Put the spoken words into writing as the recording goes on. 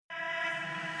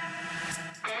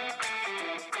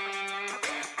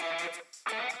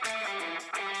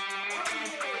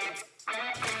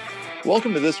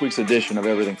Welcome to this week's edition of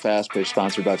Everything Fast Pitch,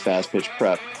 sponsored by Fast Pitch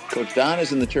Prep. Coach Don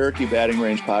is in the Cherokee Batting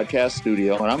Range podcast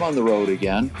studio, and I'm on the road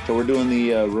again. So we're doing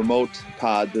the remote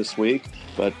pod this week,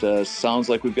 but sounds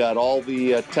like we've got all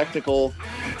the technical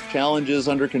challenges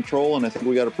under control, and I think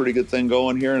we got a pretty good thing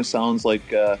going here, and it sounds like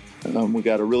we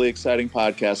got a really exciting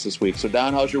podcast this week. So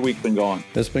Don, how's your week been going?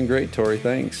 It's been great, Tori.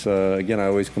 Thanks. Again, I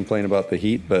always complain about the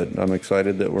heat, but I'm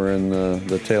excited that we're in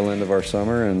the tail end of our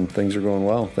summer, and things are going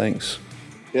well. Thanks.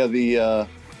 Yeah, the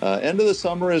end of the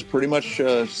summer is pretty much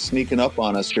sneaking up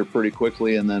on us here pretty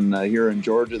quickly. And then here in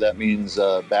Georgia, that means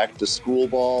back to school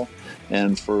ball.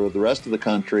 And for the rest of the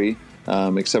country,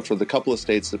 except for the couple of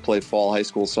states that play fall high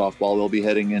school softball, they'll be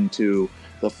heading into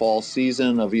the fall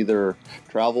season of either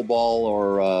travel ball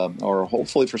or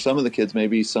hopefully for some of the kids,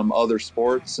 maybe some other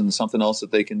sports and something else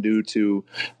that they can do to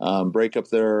break up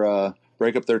their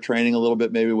training a little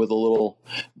bit, maybe with a little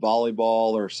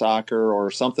volleyball or soccer or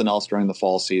something else during the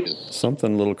fall season.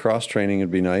 Something, a little cross training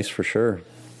would be nice for sure.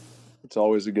 It's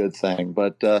always a good thing.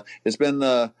 But it's been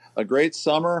a great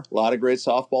summer. A lot of great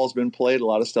softball has been played. A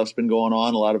lot of stuff's been going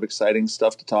on. A lot of exciting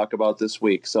stuff to talk about this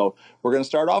week. So we're going to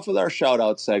start off with our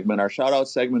shout-out segment. Our shout-out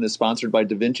segment is sponsored by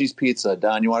Da Vinci's Pizza.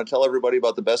 Don, you want to tell everybody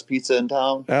about the best pizza in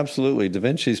town? Absolutely. Da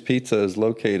Vinci's Pizza is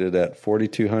located at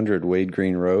 4200 Wade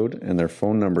Green Road, and their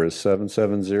phone number is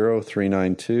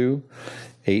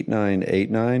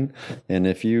 770-392-8989. And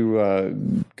if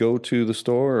you go to the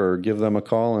store or give them a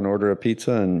call and order a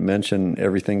pizza and mention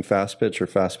Everything Fast Pitch or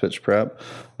Fast Pitch Prep,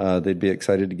 they'd be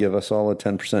excited to give us all a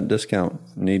 10% discount.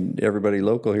 Need everybody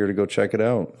local here to go check it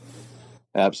out.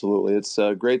 Absolutely. It's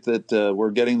great that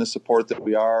we're getting the support that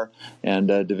we are, and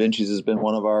Da Vinci's has been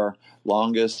one of our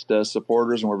longest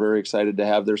supporters, and we're very excited to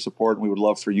have their support, and we would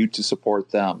love for you to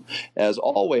support them. As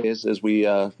always, as we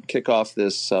kick off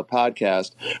this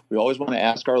podcast, we always want to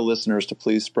ask our listeners to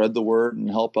please spread the word and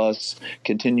help us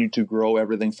continue to grow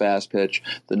Everything Fast Pitch.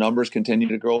 The numbers continue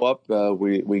to grow up.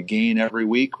 We gain every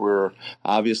week. We're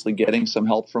obviously getting some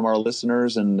help from our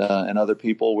listeners and other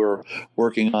people. We're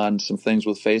working on some things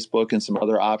with Facebook and some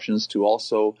other options to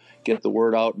also get the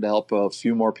word out and to help a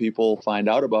few more people find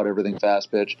out about Everything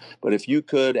Fast Pitch. But if you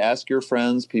could ask your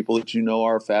friends, people that you know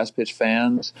are Fast Pitch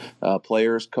fans,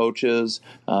 players, coaches,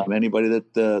 anybody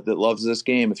that loves this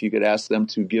game, if you could ask them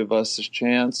to give us a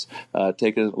chance,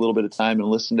 take a little bit of time and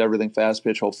listen to Everything Fast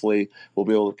Pitch, hopefully we'll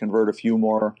be able to convert a few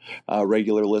more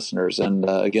regular listeners. And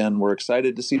again, we're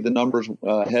excited to see the numbers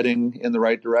heading in the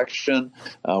right direction.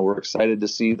 We're excited to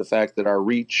see the fact that our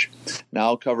reach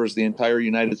now covers the entire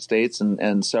United States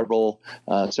and several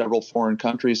foreign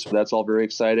countries. So that's all very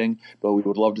exciting, but we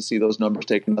would love to see those numbers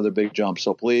take another big jump.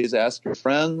 So please ask your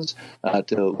friends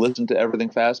to listen to Everything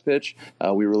Fast Pitch.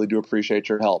 We really do appreciate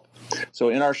your help. So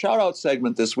in our shout out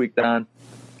segment this week, Don,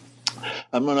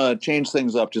 I'm going to change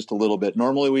things up just a little bit.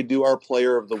 Normally we do our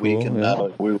player of the week, and we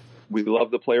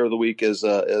love the player of the week as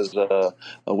a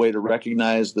way to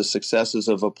recognize the successes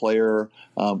of a player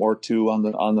or two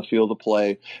on the field of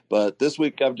play. But this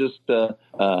week I've just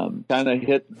kind of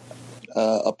hit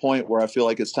a point where I feel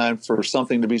like it's time for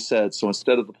something to be said. So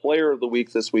instead of the player of the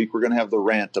week this week, we're going to have the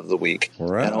rant of the week.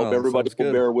 Right. And I hope everybody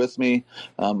will bear with me.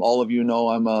 All of you know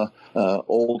I'm a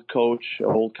old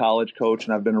college coach,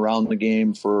 and I've been around the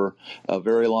game for a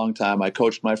very long time. I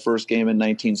coached my first game in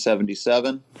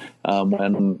 1977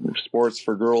 when sports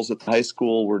for girls at the high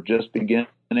school were just beginning.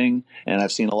 And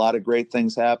I've seen a lot of great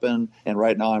things happen. And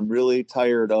right now I'm really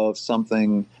tired of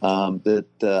something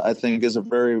that I think is a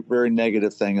very, very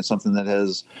negative thing, and something that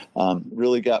has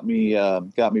really got me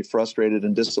frustrated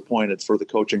and disappointed for the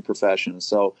coaching profession.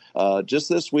 So just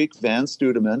this week, Van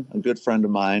Studeman, a good friend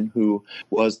of mine who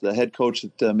was the head coach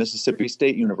at Mississippi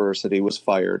State University, was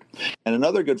fired. And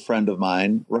another good friend of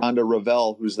mine, Rhonda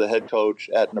Revelle, who's the head coach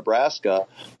at Nebraska,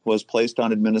 was placed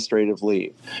on administrative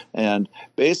leave. And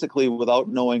basically, without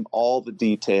knowing all the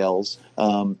details,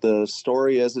 the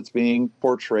story as it's being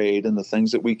portrayed and the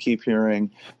things that we keep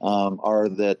hearing are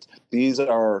that these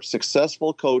are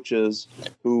successful coaches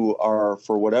who are,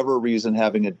 for whatever reason,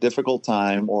 having a difficult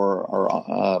time or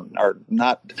are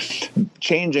not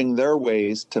changing their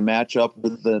ways to match up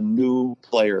with the new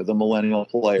player, the millennial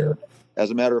player. As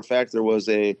a matter of fact, there was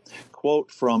a quote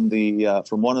from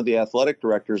one of the athletic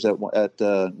directors at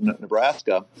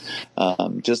Nebraska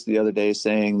just the other day,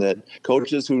 saying that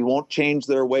coaches who won't change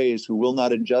their ways, who will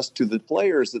not adjust to the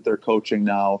players that they're coaching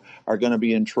now, are going to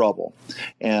be in trouble.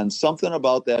 And something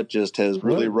about that just has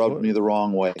really rubbed me the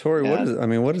wrong way. Tori,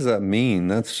 what does that mean?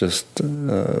 That's just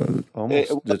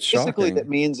almost it's shocking. Basically, that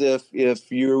means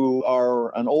if you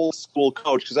are an old school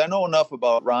coach, because I know enough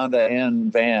about Rhonda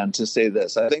and Van to say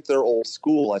this. I think they're old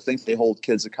school. I think they hold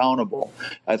kids accountable. accountable.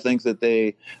 I think that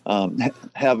they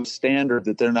have a standard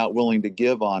that they're not willing to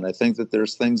give on. I think that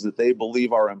there's things that they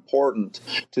believe are important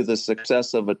to the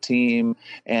success of a team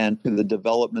and to the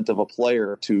development of a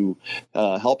player, to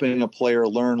helping a player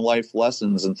learn life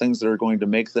lessons and things that are going to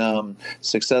make them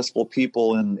successful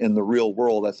people in the real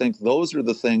world. I think those are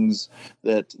the things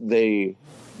that they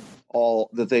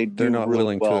do not really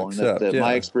willing well. to accept. And that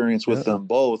my experience with them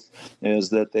both is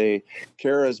that they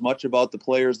care as much about the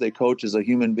players they coach as a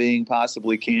human being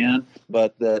possibly can,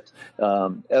 but that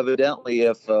evidently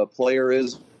if a player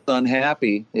is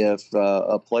unhappy, if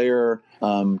a player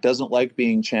doesn't like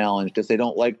being challenged, if they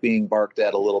don't like being barked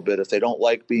at a little bit, if they don't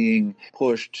like being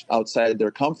pushed outside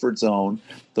their comfort zone,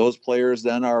 those players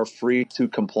then are free to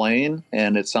complain.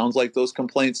 And it sounds like those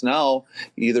complaints now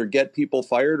either get people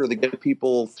fired or they get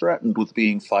people threatened with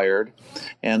being fired.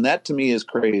 And that to me is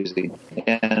crazy.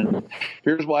 And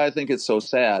here's why I think it's so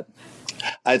sad.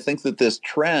 I think that this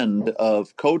trend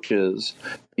of coaches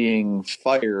being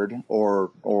fired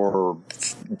or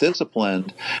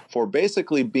disciplined for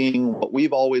basically being what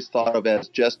we've always thought of as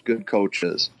just good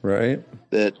coaches, right?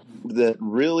 That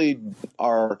really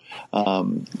are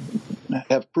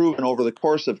have proven over the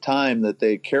course of time that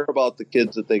they care about the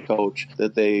kids that they coach,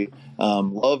 that they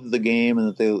love the game,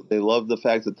 and that they love the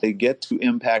fact that they get to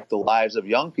impact the lives of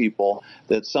young people,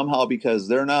 that somehow because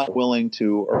they're not willing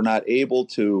to or not able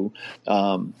to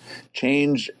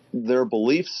change their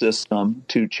belief system,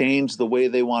 to change the way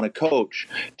they want to coach,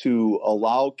 to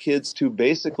allow kids to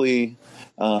basically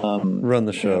run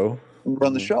the show.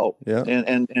 Yeah.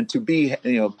 And to be,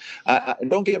 I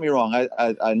don't get me wrong.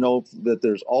 I know that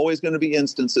there's always going to be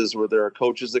instances where there are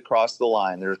coaches that cross the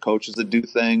line. There are coaches that do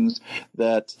things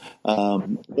that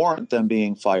warrant them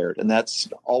being fired. And that's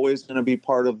always going to be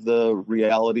part of the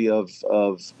reality of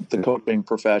the coaching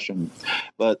profession.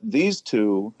 But these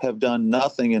two have done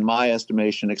nothing in my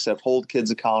estimation except hold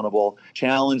kids accountable,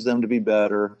 challenge them to be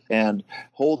better, and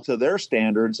hold to their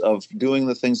standards of doing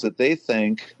the things that they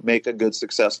think make a good,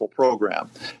 successful program.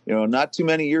 Not too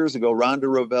many years ago, Rhonda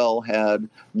Revelle had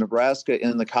Nebraska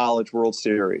in the College World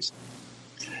Series.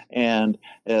 And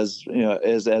as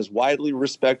widely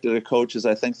respected a coach as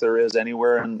I think there is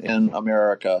anywhere in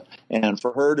America, and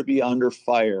for her to be under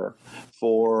fire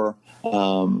for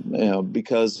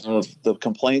because of the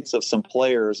complaints of some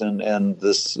players and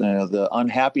this the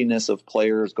unhappiness of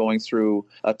players going through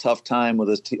a tough time with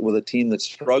a team that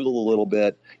struggled a little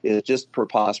bit is just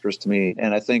preposterous to me.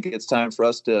 And I think it's time for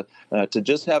us to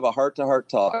just have a heart-to-heart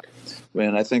talk.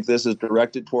 And I think this is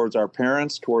directed towards our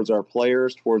parents, towards our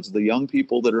players, towards the young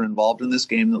people that are involved in this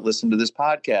game that listen to this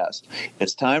podcast.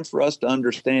 It's time for us to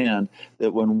understand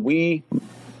that when we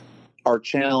are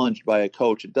challenged by a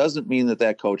coach, it doesn't mean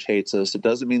that coach hates us. It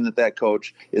doesn't mean that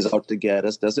coach is out to get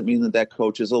us. It doesn't mean that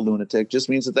coach is a lunatic. It just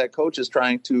means that coach is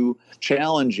trying to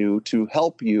challenge you, to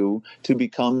help you to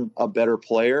become a better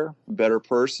player, a better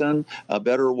person, a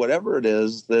better whatever it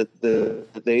is that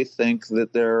they think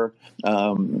that they're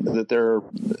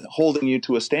holding you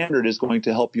to a standard is going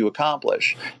to help you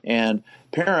accomplish. And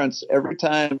parents, every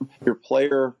time your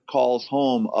player calls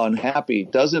home unhappy,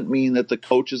 doesn't mean that the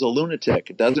coach is a lunatic.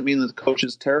 It doesn't mean that the coach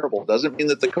is terrible. It doesn't mean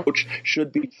that the coach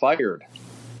should be fired.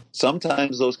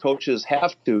 Sometimes those coaches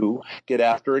have to get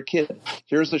after a kid.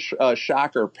 Here's a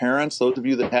shocker. Parents, those of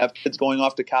you that have kids going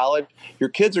off to college, your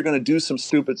kids are going to do some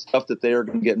stupid stuff that they are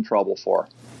going to get in trouble for.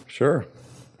 Sure.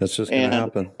 That's just going to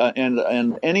happen.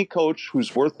 And any coach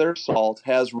who's worth their salt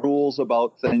has rules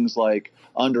about things like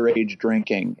underage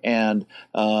drinking and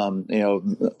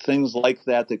things like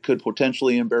that could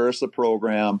potentially embarrass the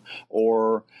program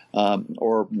or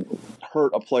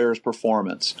hurt a player's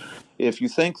performance. If you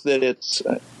think that it's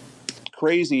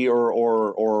crazy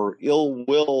or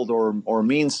ill-willed or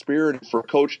mean-spirited for a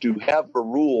coach to have a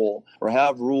rule or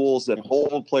have rules that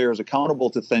hold players accountable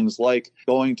to things like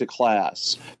going to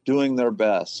class, doing their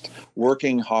best,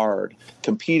 working hard,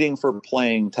 competing for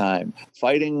playing time,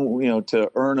 fighting, to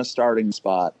earn a starting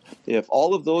spot. If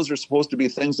all of those are supposed to be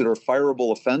things that are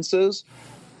fireable offenses,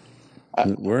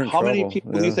 how many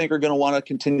people do you think are going to want to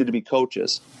continue to be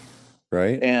coaches?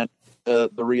 Right. And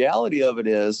the reality of it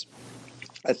is,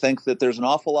 I think that there's an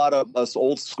awful lot of us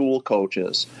old school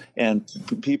coaches and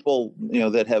people,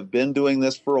 that have been doing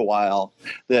this for a while,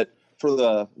 that for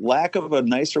the lack of a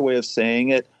nicer way of saying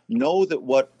it, know that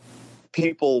what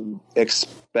people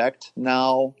expect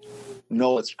now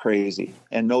know it's crazy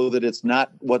and know that it's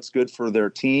not what's good for their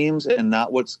teams and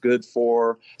not what's good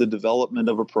for the development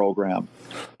of a program.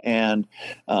 And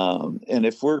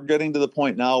if we're getting to the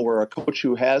point now where a coach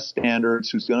who has standards,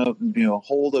 who's going to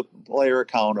hold a player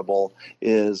accountable,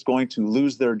 is going to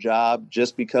lose their job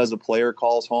just because a player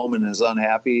calls home and is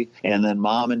unhappy, and then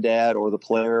mom and dad or the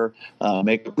player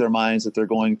make up their minds that they're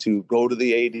going to go to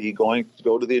the AD,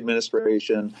 go to the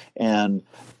administration and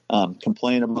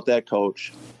complain about that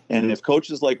coach. And if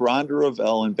coaches like Rhonda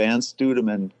Revelle and Van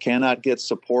Studeman cannot get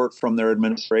support from their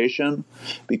administration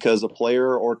because a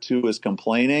player or two is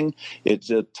complaining, it's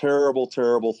a terrible,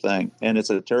 terrible thing. And it's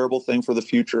a terrible thing for the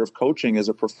future of coaching as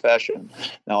a profession.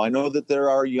 Now, I know that there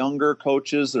are younger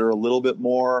coaches that are a little bit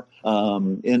more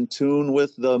in tune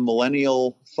with the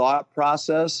millennial thought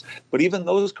process, but even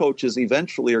those coaches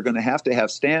eventually are going to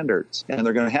have standards, and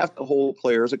they're going to have to hold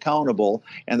players accountable,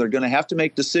 and they're going to have to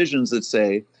make decisions that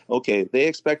say, okay, they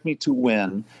expect me to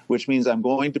win, which means I'm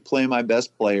going to play my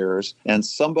best players, and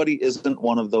somebody isn't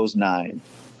one of those 9.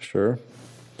 Sure.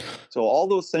 So all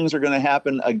those things are going to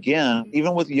happen again,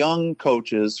 even with young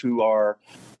coaches who are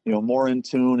more in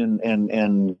tune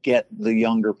and get the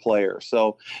younger player.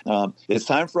 So it's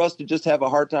time for us to just have a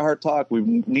heart-to-heart talk. We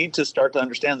need to start to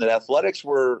understand that athletics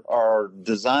are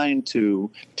designed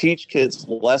to teach kids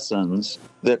lessons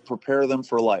that prepare them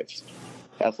for life.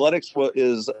 Athletics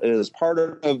is part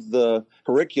of the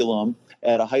curriculum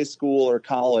at a high school or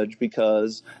college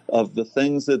because of the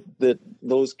things that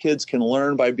those kids can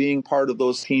learn by being part of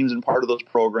those teams and part of those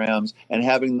programs and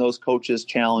having those coaches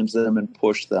challenge them and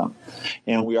push them.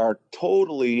 And we are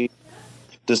totally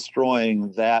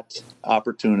destroying that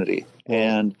opportunity.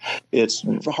 And it's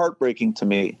heartbreaking to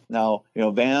me. Now,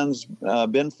 Van's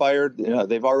been fired.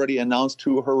 They've already announced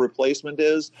who her replacement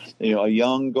is. A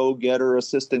young go-getter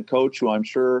assistant coach who I'm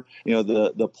sure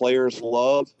the players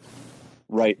love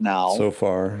right now. So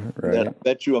far, right? That I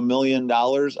bet you $1 million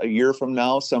a year from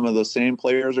now, some of the same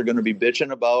players are going to be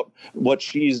bitching about what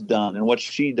she's done and what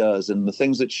she does and the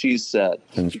things that she's said,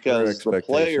 because the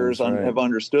players have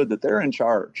understood that they're in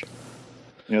charge.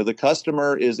 The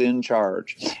customer is in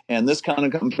charge. And this kind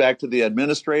of comes back to the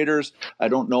administrators. I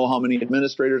don't know how many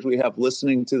administrators we have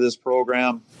listening to this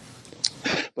program,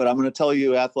 but I'm going to tell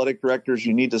you, athletic directors,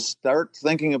 you need to start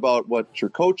thinking about what your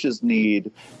coaches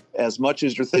need as much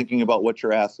as you're thinking about what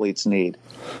your athletes need.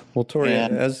 Well, Tori,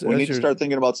 we need to start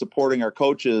thinking about supporting our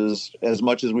coaches as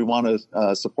much as we want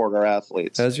to support our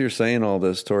athletes. As you're saying all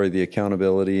this, Tori, the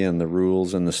accountability and the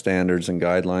rules and the standards and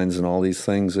guidelines and all these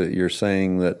things that you're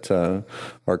saying that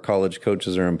our college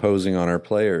coaches are imposing on our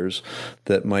players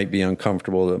that might be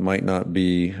uncomfortable, that might not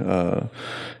be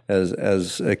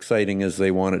as exciting as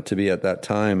they want it to be at that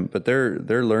time, but they're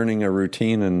learning a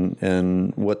routine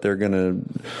and what they're going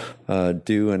to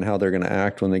do and how they're going to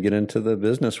act when they get into the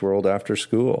business world after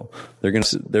school. They're going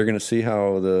to see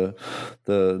how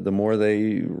the more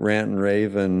they rant and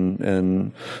rave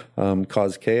and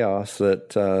cause chaos that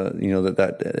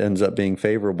that ends up being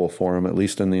favorable for them, at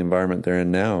least in the environment they're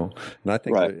in now. And I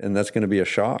think and that's going to be a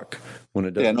shock when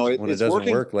it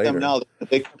doesn't work later. Now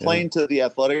they complain to the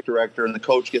athletic director and the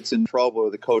coach gets in trouble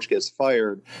or the coach gets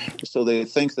fired, so they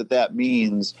think that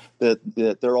means that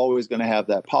they're always going to have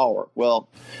that power. Well,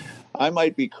 I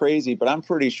might be crazy, but I'm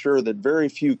pretty sure that very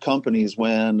few companies,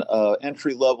 when an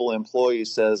entry-level employee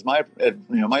says, my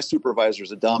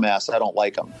supervisor's a dumbass, I don't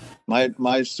like him.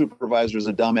 My supervisor's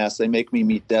a dumbass, they make me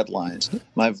meet deadlines.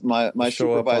 My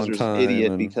supervisor's an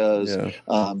idiot because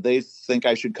they think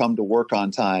I should come to work on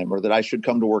time, or that I should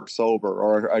come to work sober,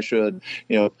 or I should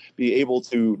be able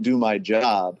to do my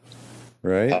job.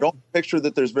 Right. I don't picture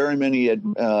that there's very many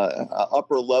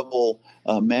upper level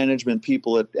management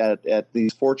people at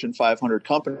these Fortune 500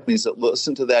 companies that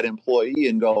listen to that employee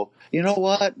and go, you know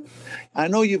what? I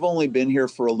know you've only been here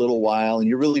for a little while and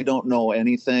you really don't know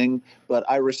anything, but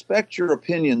I respect your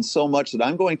opinion so much that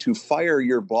I'm going to fire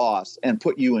your boss and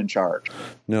put you in charge.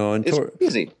 No, and it's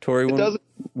easy. Tori,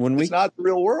 it's not the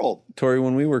real world. Tori,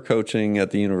 when we were coaching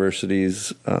at the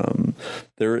universities,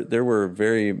 there were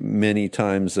very many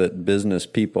times that business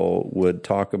people would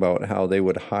talk about how they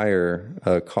would hire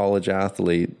a college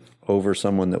athlete over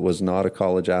someone that was not a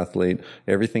college athlete,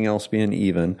 everything else being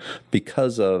even,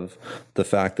 because of the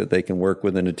fact that they can work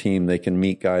within a team, they can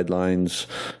meet guidelines,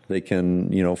 they can,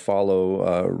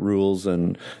 follow rules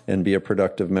and be a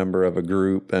productive member of a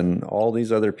group, and all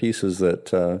these other pieces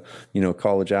that,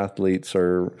 college athletes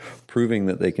are proving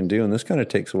that they can do. And this kind of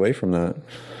takes away from that.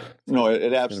 No,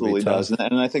 it absolutely does.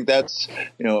 And I think that's,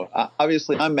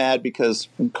 obviously I'm mad because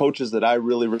coaches that I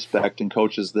really respect and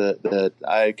coaches that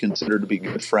I consider to be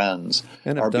good friends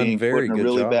are being put in a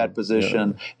really bad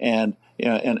position. Yeah. And,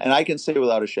 and I can say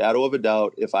without a shadow of a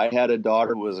doubt, if I had a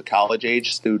daughter who was a college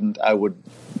age student, I would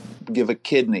give a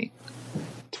kidney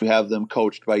to have them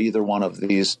coached by either one of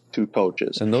these two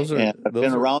coaches. And I've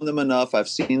been around them enough. I've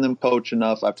seen them coach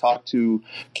enough. I've talked to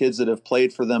kids that have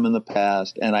played for them in the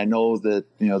past, and I know that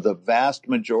the vast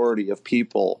majority of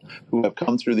people who have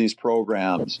come through these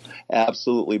programs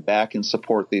absolutely back and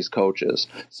support these coaches.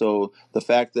 So the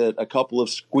fact that a couple of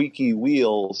squeaky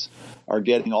wheels are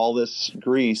getting all this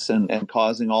grease and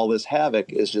causing all this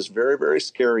havoc is just very, very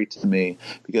scary to me,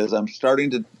 because I'm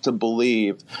starting to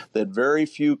believe that very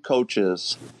few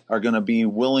coaches are going to be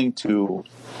willing to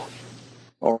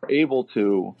or able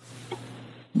to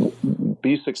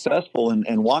be successful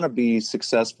and want to be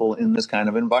successful in this kind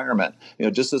of environment.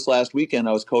 Just this last weekend,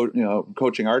 I was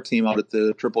coaching our team out at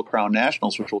the Triple Crown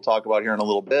Nationals, which we'll talk about here in a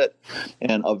little bit.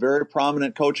 And a very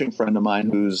prominent coaching friend of mine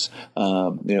who's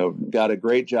got a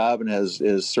great job and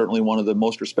is certainly one of the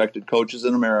most respected coaches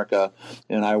in America,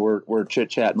 and I were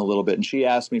chit-chatting a little bit, and she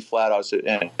asked me flat out,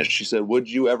 and she said, "Would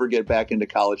you ever get back into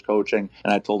college coaching?"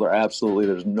 And I told her, absolutely,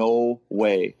 there's no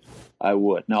way I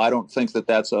would. Now, I don't think that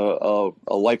that's a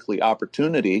likely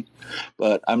opportunity,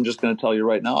 but I'm just going to tell you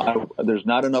right now, there's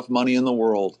not enough money in the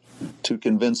world to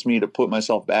convince me to put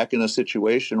myself back in a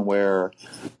situation where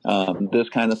this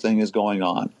kind of thing is going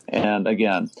on. And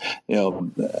again,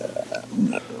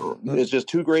 it's just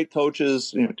two great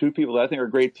coaches, two people that I think are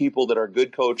great people that are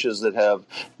good coaches that have,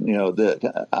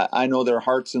 that I know their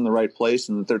heart's in the right place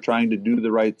and that they're trying to do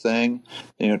the right thing.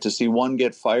 To see one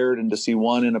get fired and to see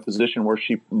one in a position where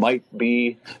she might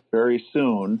be very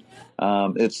soon,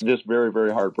 it's just very,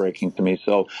 very heartbreaking to me.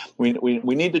 So we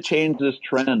need to change this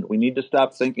trend. We need to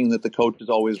stop thinking that the coach is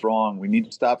always wrong. We need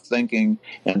to stop thinking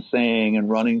and saying and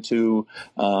running to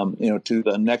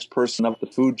the next person up the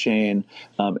food chain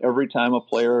every time a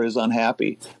player is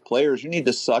unhappy. Players, you need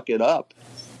to suck it up.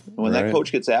 When that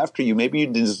coach gets after you, maybe you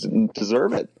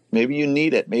deserve it. Maybe you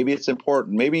need it. Maybe it's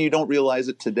important. Maybe you don't realize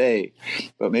it today,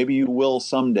 but maybe you will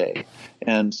someday.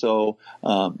 And so,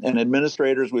 and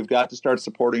administrators, we've got to start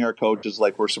supporting our coaches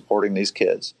like we're supporting these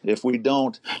kids. If we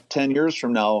don't, 10 years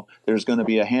from now, there's going to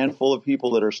be a handful of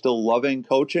people that are still loving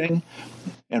coaching.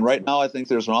 And right now, I think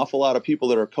there's an awful lot of people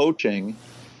that are coaching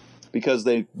because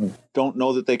they don't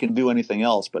know that they can do anything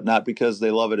else, but not because they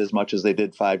love it as much as they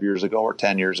did 5 years ago or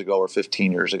 10 years ago or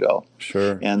 15 years ago.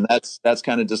 Sure. And that's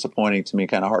kind of disappointing to me,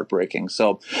 kind of heartbreaking.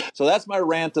 So that's my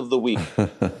rant of the week.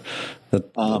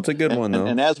 That's a good one, though.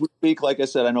 And as we speak, like I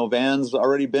said, I know Van's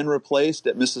already been replaced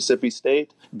at Mississippi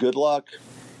State. Good luck.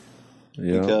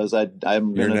 Yeah. Because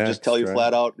I'm going to just tell you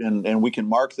flat out, and we can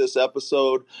mark this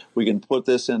episode. We can put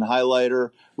this in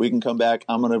highlighter. We can come back.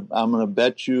 I'm gonna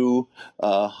bet you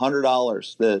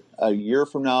 $100 that a year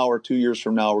from now or 2 years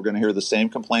from now, we're going to hear the same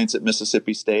complaints at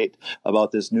Mississippi State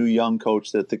about this new young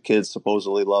coach that the kids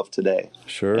supposedly love today.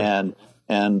 Sure. And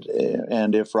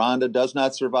if Rhonda does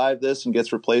not survive this and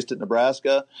gets replaced at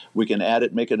Nebraska, we can add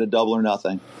it, make it a double or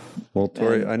nothing. Well,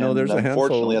 Tori, I know there's a handful.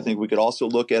 Unfortunately, I think we could also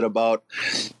look at about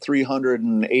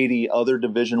 380 other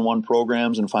Division I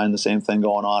programs and find the same thing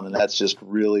going on, and that's just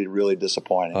really, really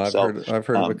disappointing. I've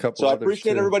heard of a couple. So I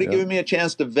appreciate everybody giving me a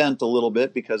chance to vent a little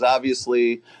bit, because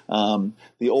obviously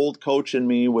the old coach in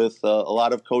me, with a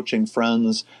lot of coaching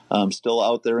friends, still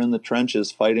out there in the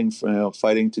trenches fighting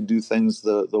to do things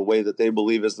the way that they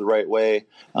believe is the right way,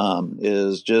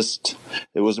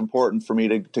 it was important for me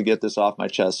to get this off my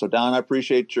chest. So Don, I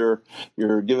appreciate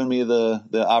you're giving me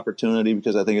the opportunity,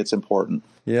 because I think it's important.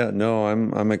 Yeah, no,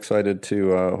 I'm excited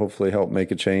to hopefully help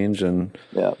make a change, and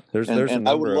there's a number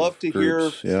I would love to hear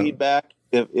feedback.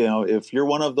 If you're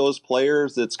one of those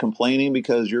players that's complaining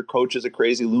because your coach is a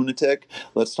crazy lunatic,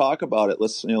 let's talk about it.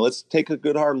 Let's take a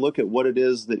good hard look at what it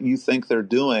is that you think they're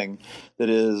doing that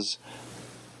is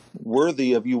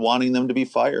worthy of you wanting them to be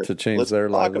fired. To change their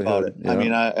livelihood. Talk about it. Yeah.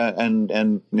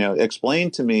 I mean,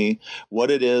 explain to me what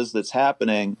it is that's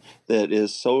happening that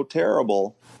is so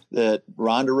terrible that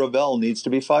Rhonda Revelle needs to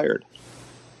be fired.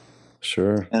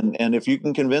 Sure. And if you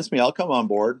can convince me, I'll come on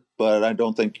board, but I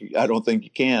don't think you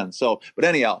can. So, but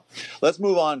anyhow, let's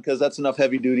move on, because that's enough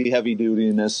heavy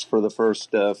dutiness for the first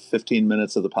 15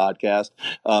 minutes of the podcast.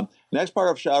 Next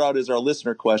part of shout out is our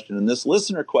listener question. And this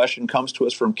listener question comes to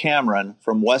us from Cameron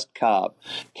from West Cobb.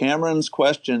 Cameron's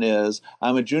question is,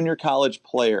 I'm a junior college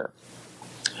player.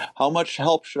 How much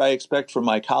help should I expect from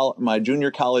my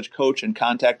junior college coach in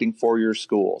contacting four-year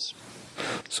schools?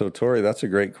 So, Tori, that's a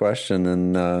great question,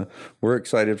 and we're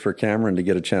excited for Cameron to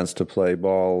get a chance to play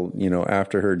ball,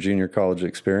 after her junior college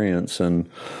experience, and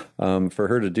for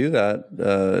her to do that,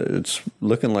 it's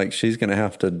looking like she's going to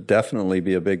have to definitely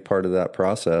be a big part of that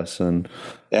process, and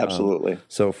absolutely.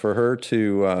 So for her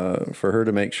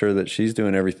to make sure that she's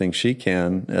doing everything she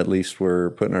can, at least we're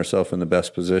putting ourselves in the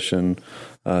best position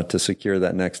to secure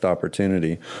that next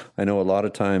opportunity. I know a lot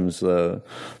of times the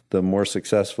more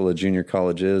successful a junior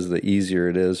college is, the easier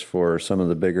it is for some of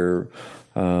the bigger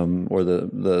or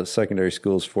the secondary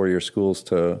schools, four-year schools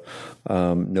to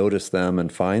notice them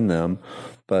and find them.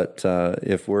 But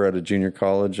if we're at a junior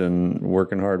college and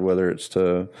working hard, whether it's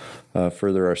to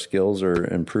further our skills or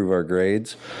improve our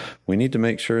grades, we need to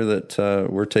make sure that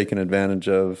we're taking advantage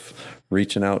of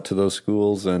reaching out to those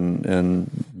schools and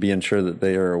being sure that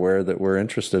they are aware that we're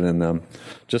interested in them.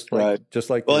 Just like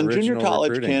well, the and junior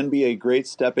college recruiting can be a great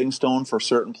stepping stone for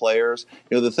certain players.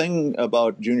 The thing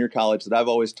about junior college that I've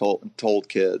always told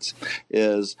kids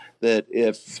is that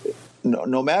if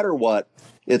no matter what,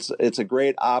 it's a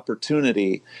great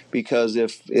opportunity, because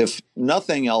if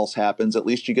nothing else happens, at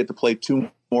least you get to play 2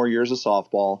 more years of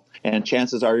softball, and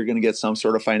chances are you're going to get some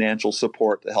sort of financial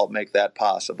support to help make that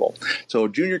possible. So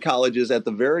junior college is at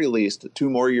the very least 2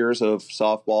 more years of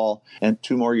softball and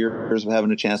 2 more years of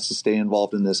having a chance to stay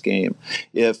involved in this game.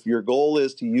 If your goal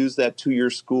is to use that 2-year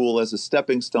school as a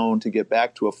stepping stone to get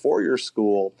back to a 4-year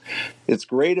school, it's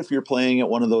great if you're playing at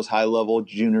one of those high-level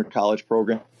junior college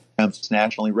programs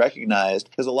nationally recognized,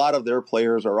 because a lot of their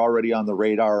players are already on the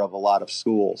radar of a lot of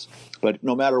schools. But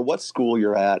no matter what school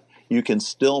you're at, you can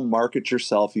still market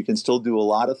yourself. You can still do a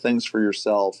lot of things for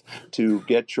yourself to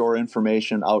get your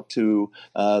information out to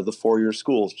the 4-year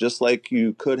schools, just like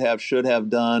you should have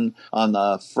done on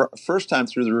the first time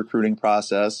through the recruiting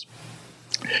process.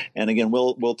 And again,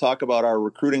 we'll talk about our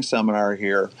recruiting seminar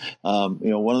here.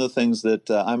 One of the things that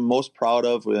I'm most proud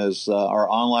of is our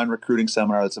online recruiting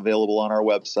seminar that's available on our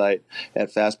website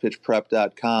at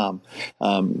fastpitchprep.com.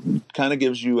 Kind of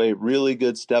gives you a really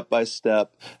good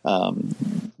step-by-step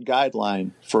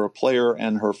guideline for a player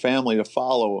and her family to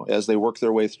follow as they work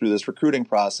their way through this recruiting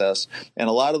process. And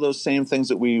a lot of those same things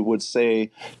that we would say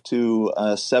to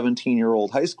a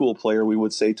 17-year-old high school player, we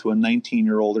would say to a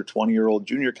 19-year-old or 20-year-old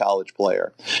junior college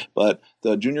player. But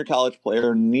the junior college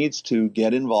player needs to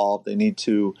get involved. They need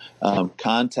to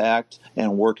contact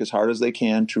and work as hard as they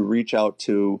can to reach out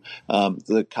to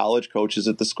the college coaches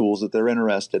at the schools that they're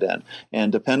interested in.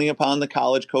 And depending upon the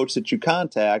college coach that you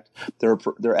contact,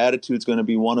 their attitude's going to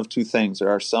be one of two things. There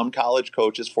are some college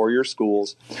coaches for your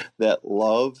schools that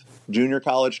love junior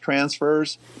college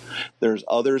transfers. There's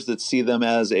others that see them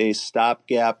as a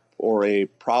stopgap or a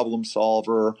problem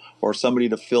solver or somebody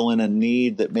to fill in a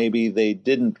need that maybe they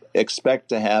didn't expect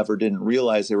to have or didn't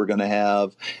realize they were going to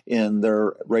have in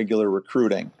their regular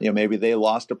recruiting. Maybe they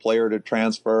lost a player to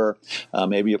transfer.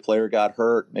 Maybe a player got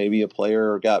hurt. Maybe a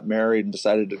player got married and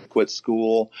decided to quit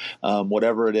school,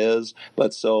 whatever it is.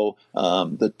 But so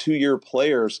the 2-year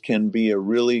players can be a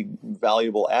really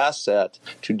valuable asset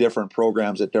to different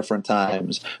programs at different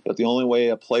times. But the only way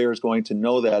a player is going to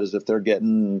know that is if they're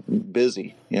getting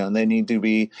busy. And they need to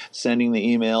be sending the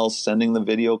emails, sending the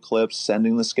video clips,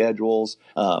 sending the schedules.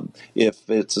 If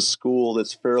it's a school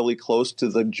that's fairly close to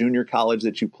the junior college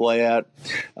that you play at,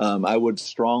 I would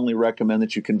strongly recommend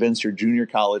that you convince your junior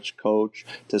college coach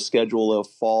to schedule a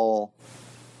fall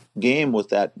game with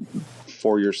that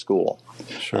 4-year school.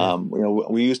 Sure.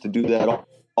 We used to do that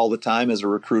all the time as a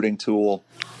recruiting tool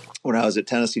when I was at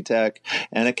Tennessee Tech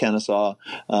and at Kennesaw,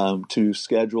 to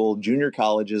schedule junior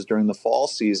colleges during the fall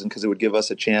season, because it would give us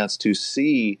a chance to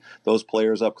see those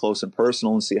players up close and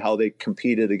personal and see how they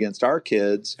competed against our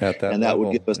kids. And that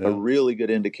would give us a really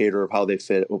good indicator of how they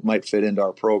might fit into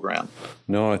our program.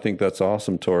 No, I think that's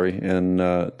awesome, Tori. And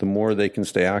the more they can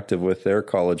stay active with their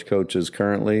college coaches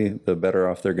currently, the better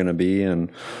off they're going to be.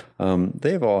 And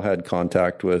they've all had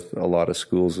contact with a lot of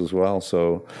schools as well.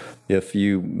 So if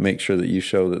you make sure that you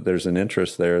show that there's an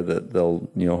interest there, that they'll,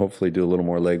 hopefully do a little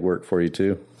more legwork for you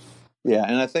too. Yeah,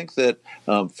 and I think that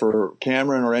for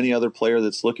Cameron or any other player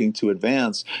that's looking to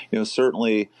advance,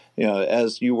 certainly,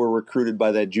 as you were recruited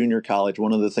by that junior college,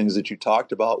 one of the things that you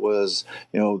talked about was,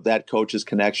 that coach's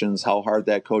connections, how hard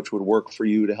that coach would work for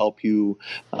you to help you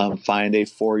find a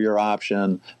 4-year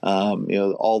option,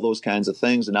 all those kinds of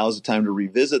things. And now's the time to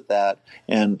revisit that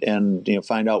and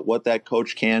find out what that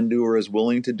coach can do or is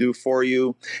willing to do for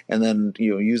you, and then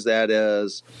use that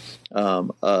as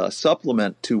a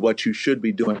supplement to what you should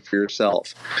be doing for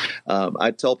yourself.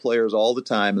 I tell players all the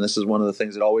time, and this is one of the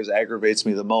things that always aggravates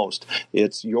me the most,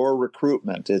 it's your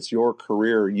recruitment. It's your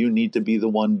career. You need to be the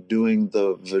one doing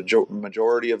the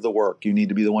majority of the work. You need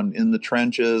to be the one in the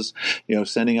trenches,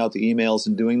 sending out the emails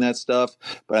and doing that stuff.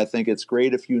 But I think it's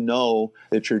great if you know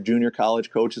that your junior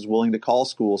college coach is willing to call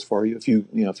schools for you. If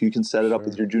you can set it up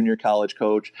with your junior college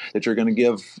coach, that you're going to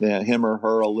give him or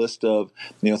her a list of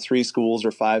 3 schools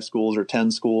or 5 schools or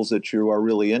 10 schools that you are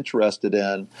really interested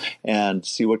in, and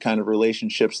see what kind of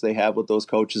relationships they have with those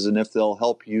coaches, and if they'll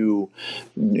help you,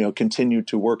 continue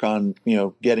to work on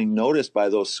getting noticed by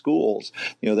those schools.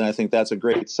 Then I think that's a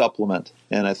great supplement.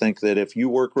 And I think that if you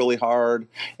work really hard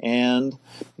and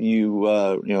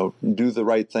you do the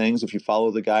right things, if you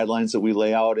follow the guidelines that we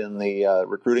lay out in the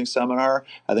recruiting seminar,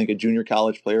 I think a junior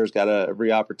college player has got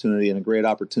every opportunity and a great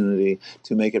opportunity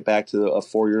to make it back to a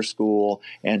 4-year school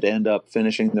and to end up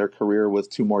finishing their career with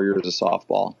 2 more years of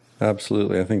softball.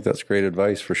 Absolutely. I think that's great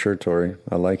advice for sure, Tori.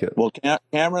 I like it. Well,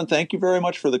 Cameron, thank you very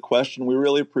much for the question. We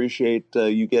really appreciate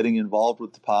you getting involved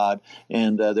with the pod.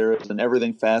 And there is an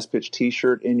Everything Fast Pitch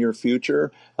t-shirt in your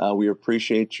future. We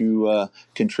appreciate you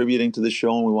contributing to the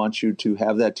show, and we want you to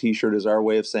have that t-shirt as our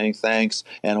way of saying thanks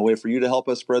and a way for you to help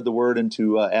us spread the word and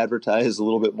to advertise a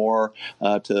little bit more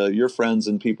to your friends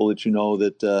and people that you know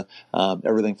that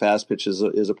Everything Fast Pitch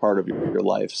is a part of your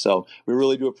life. So we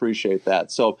really do appreciate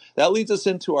that. So that leads us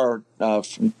into our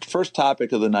first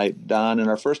topic of the night, Don. And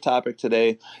our first topic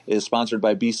today is sponsored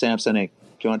by B. Sampson Inc.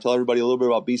 Do you want to tell everybody a little bit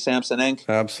about B. Sampson Inc.?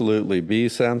 Absolutely. B.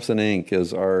 Sampson Inc.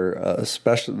 is our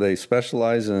they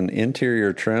specialize in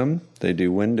interior trim. They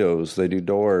do windows, they do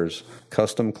doors,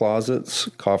 custom closets,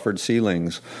 coffered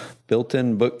ceilings,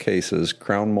 built-in bookcases,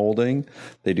 crown molding.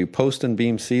 They do post and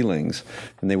beam ceilings,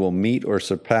 and they will meet or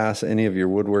surpass any of your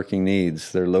woodworking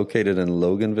needs. They're located in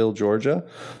Loganville, Georgia.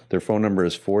 Their phone number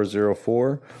is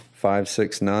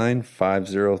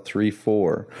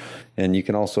 404-569-5034. And you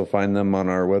can also find them on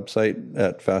our website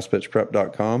at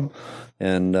fastpitchprep.com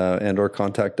and or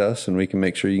contact us, and we can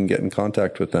make sure you can get in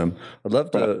contact with them. I'd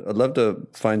love to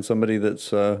find somebody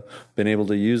that's been able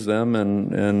to use them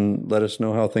and let us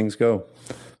know how things go.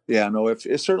 Yeah, no, if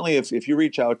you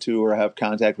reach out to or have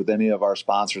contact with any of our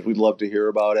sponsors, we'd love to hear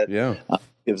about it. Yeah.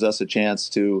 Gives us a chance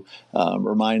to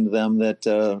remind them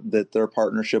that their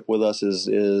partnership with us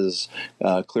is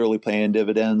clearly paying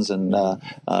dividends, and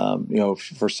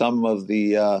for some of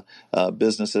the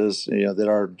businesses that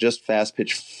are just Fast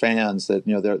Pitch fans, that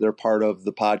they're part of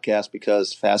the podcast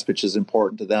because Fast Pitch is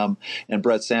important to them, and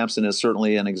Brett Sampson is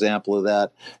certainly an example of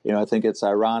that. I think it's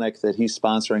ironic that he's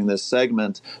sponsoring this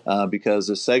segment because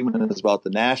this segment is about the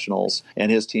Nationals,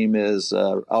 and his team is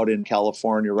out in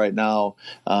California right now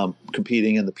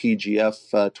competing in the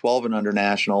PGF 12 and under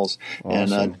nationals.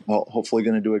 Awesome. And hopefully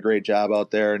going to do a great job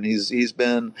out there. And he's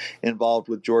been involved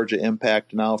with Georgia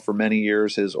Impact now for many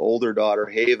years. His older daughter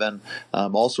Haven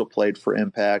also played for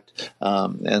Impact,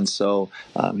 and so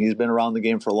he's been around the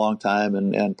game for a long time.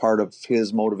 And part of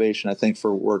his motivation, I think,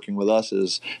 for working with us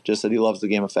is just that he loves the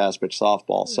game of fast pitch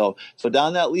softball. So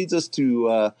Don, that leads us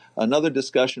to another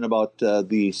discussion about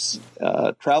the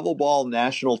travel ball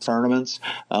national tournaments.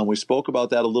 We spoke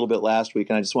about that a little bit last week,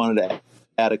 and I just wanted to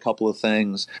add a couple of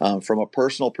things from a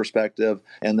personal perspective,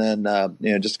 and then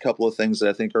just a couple of things that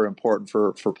I think are important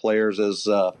for players as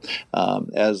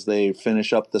they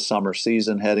finish up the summer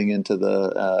season, heading into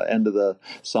the end of the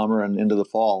summer and into the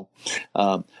fall.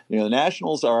 The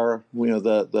Nationals are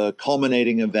the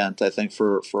culminating event, I think,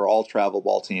 for all travel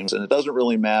ball teams, and it doesn't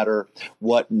really matter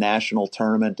what national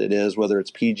tournament it is, whether it's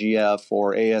PGF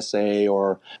or ASA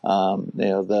or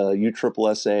the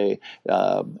USSSA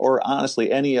or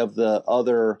honestly any of the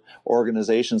other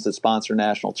organizations that sponsor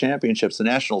national championships. The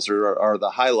Nationals are the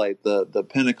highlight, the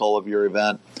pinnacle of your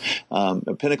event,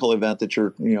 a pinnacle event that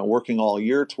you're working all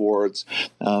year towards,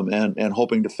 and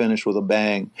hoping to finish with a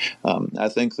bang. I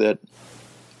think that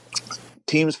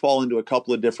teams fall into a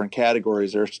couple of different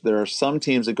categories. There are some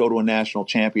teams that go to a national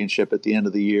championship at the end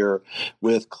of the year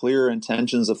with clear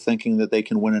intentions of thinking that they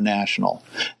can win a national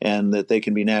and that they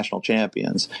can be national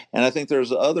champions. And I think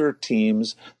there's other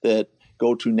teams that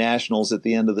go to nationals at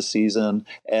the end of the season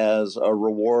as a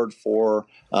reward for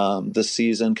the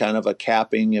season, kind of a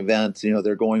capping event.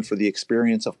 They're going for the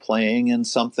experience of playing in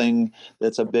something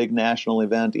that's a big national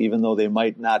event, even though they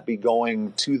might not be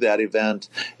going to that event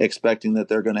expecting that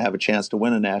they're going to have a chance to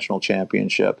win a national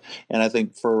championship. And I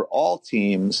think for all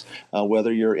teams,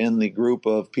 whether you're in the group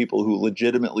of people who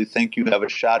legitimately think you have a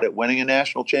shot at winning a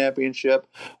national championship,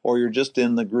 or you're just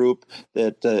in the group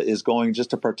that is going just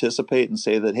to participate and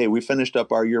say that, hey, we finished finished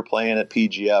up our year playing at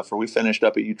PGF, or we finished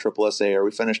up at USSSA, or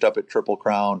we finished up at Triple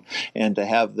Crown, and to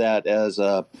have that as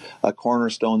a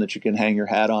cornerstone that you can hang your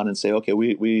hat on and say, okay,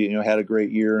 we had a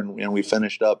great year and we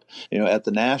finished up at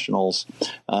the Nationals.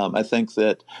 I think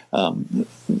that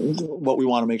what we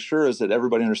want to make sure is that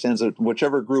everybody understands that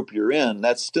whichever group you're in,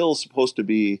 that's still supposed to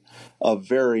be a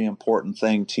very important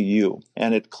thing to you,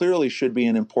 and it clearly should be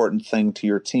an important thing to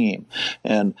your team.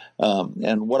 And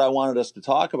what I wanted us to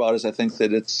talk about is I think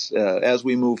that it's as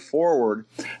we move forward,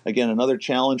 again, another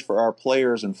challenge for our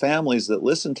players and families that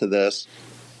listen to this.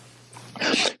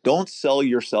 Don't sell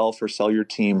yourself or sell your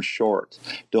team short.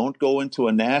 Don't go into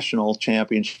a national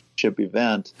championship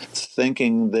event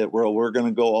thinking that we're going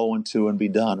to go 0-2 and be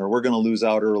done, or we're going to lose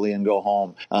out early and go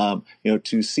home.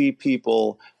 To see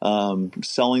people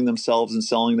selling themselves and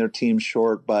selling their team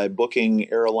short by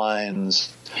booking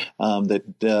airlines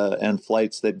and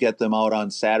flights that get them out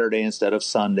on Saturday instead of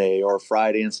Sunday, or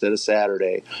Friday instead of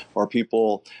Saturday, or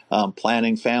people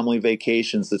planning family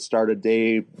vacations that start a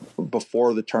day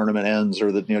before the tournament ends,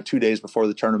 or 2 days before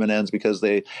the tournament ends, because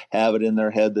they have it in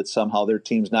their head that somehow their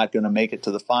team's not going to make it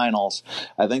to the finals.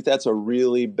 I think that's a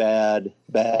really bad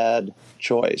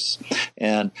choice.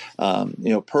 And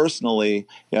personally,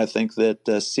 I think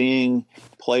that seeing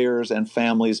players and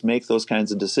families make those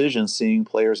kinds of decisions, seeing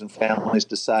players and families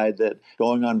decide that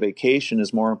going on vacation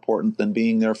is more important than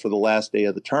being there for the last day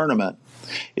of the tournament,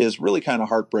 is really kind of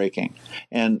heartbreaking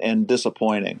and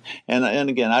disappointing. And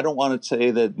again, I don't want to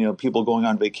say that people going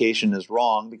on vacation is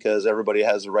wrong, because everybody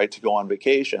has the right to go on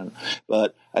vacation.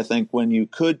 But I think when you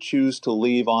could choose to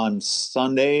leave on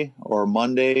Sunday or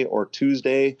Monday or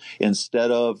Tuesday instead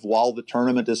of while the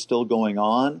tournament is still going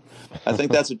on, I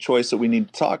think that's a choice that we need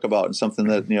to talk about, and something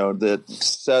that that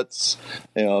sets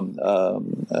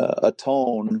a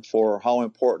tone for how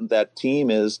important that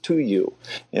team is to you.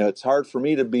 It's hard for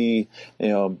me to be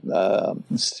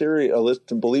serious,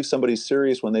 to believe somebody's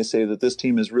serious when they say that this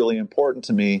team is really important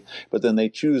to me, but then they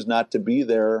choose not to be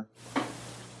there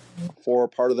for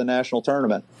part of the national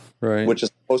tournament, right, which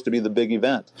is supposed to be the big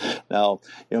event. Now,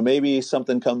 maybe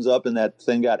something comes up and that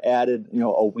thing got added,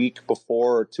 a week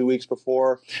before or 2 weeks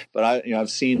before. But I've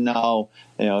seen now,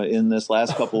 in this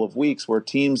last couple of weeks, where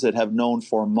teams that have known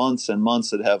for months and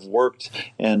months, that have worked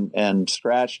and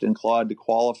scratched and clawed to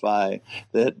qualify,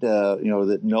 that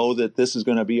that know that this is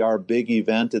going to be our big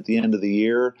event at the end of the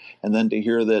year, and then to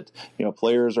hear that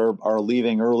players are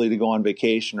leaving early to go on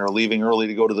vacation, or leaving early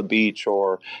to go to the beach,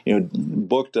 or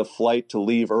booked a flight to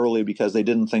leave early because they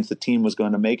didn't think the team was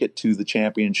going to make it to the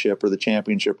championship or the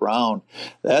championship round.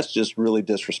 That's just really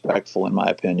disrespectful, in my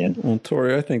opinion. Well,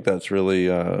 Tori, I think that's really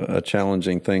a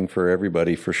challenging thing for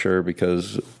everybody, for sure,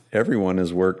 because everyone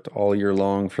has worked all year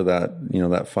long for that,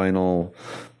 that final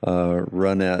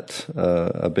run at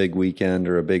a big weekend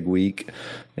or a big week.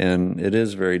 And it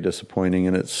is very disappointing.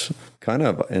 And it's kind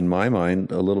of, in my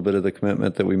mind, a little bit of the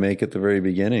commitment that we make at the very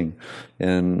beginning.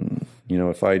 And,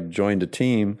 if I joined a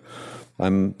team,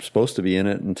 I'm supposed to be in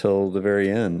it until the very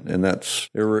end, and that's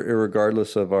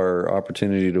irregardless of our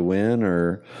opportunity to win.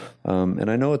 Or,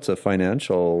 and I know it's a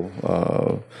financial,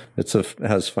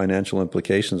 has financial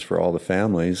implications for all the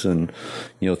families, and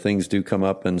things do come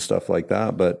up and stuff like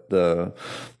that. But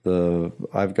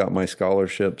I've got my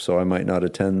scholarship, so I might not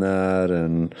attend that,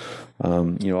 and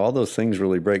all those things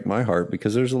really break my heart,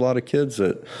 because there's a lot of kids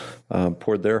that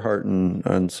poured their heart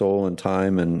and soul and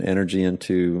time and energy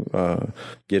into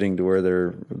getting to where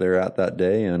they're at that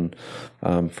day, and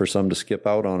for some to skip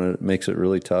out on it makes it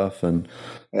really tough. And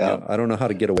I don't know how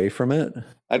to get away from it.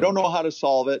 I don't know how to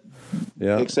solve it,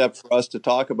 except for us to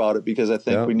talk about it, because I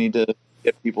think we need to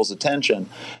get people's attention.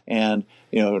 And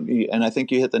and I think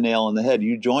you hit the nail on the head.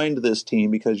 You joined this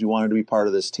team because you wanted to be part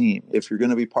of this team. If you're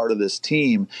going to be part of this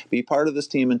team, be part of this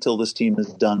team until this team is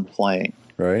done playing.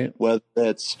 Right. Whether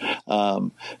it's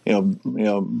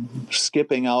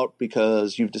skipping out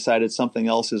because you've decided something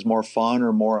else is more fun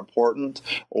or more important,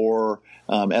 or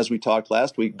as we talked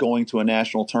last week, going to a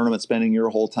national tournament, spending your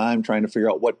whole time trying to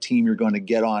figure out what team you're going to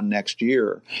get on next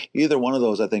year. Either one of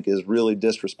those, I think, is really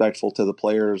disrespectful to the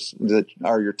players that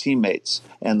are your teammates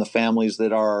and the families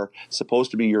that are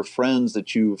supposed to be your friends,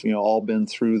 that you've all been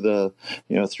through the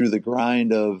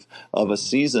grind of a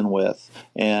season with.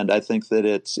 And I think that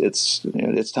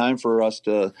it's time for us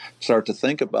to start to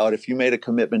think about, if you made a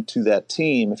commitment to that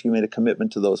team, if you made a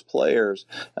commitment to those players,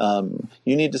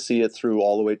 you need to see it through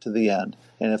all the way to the end.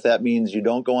 And if that means you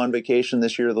don't go on vacation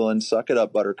this year, then suck it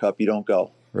up, Buttercup. You don't go.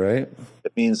 Right.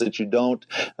 It means that you don't,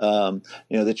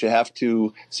 that you have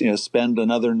to, spend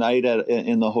another night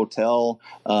in the hotel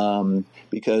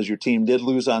because your team did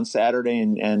lose on Saturday,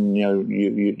 and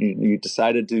you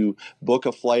decided to book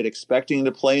a flight expecting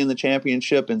to play in the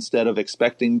championship instead of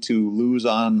expecting to lose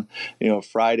on,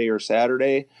 Friday or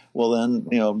Saturday. Well,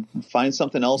 then, find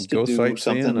something else to do,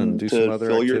 something to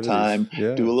fill your time.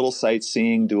 Yeah. Do a little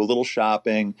sightseeing, do a little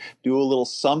shopping, do a little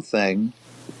something.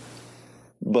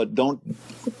 But don't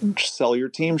sell your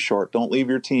team short. Don't leave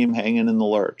your team hanging in the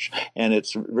lurch. And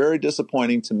it's very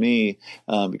disappointing to me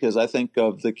because I think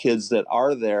of the kids that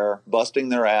are there busting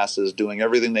their asses, doing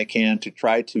everything they can to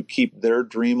try to keep their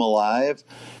dream alive,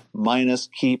 minus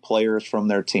key players from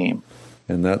their team.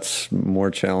 And that's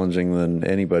more challenging than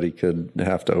anybody could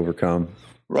have to overcome.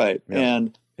 Right. Yeah.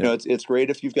 And it's great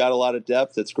if you've got a lot of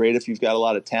depth. It's great if you've got a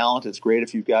lot of talent. It's great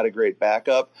if you've got a great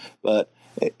backup. But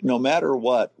no matter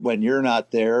what, when you're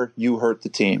not there, you hurt the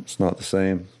team. It's not the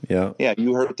same. Yeah. Yeah,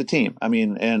 you hurt the team. I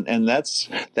mean, and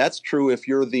that's true if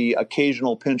you're the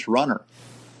occasional pinch runner.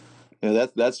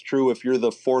 That's true if you're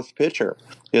the fourth pitcher.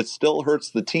 It still hurts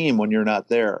the team when you're not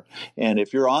there. And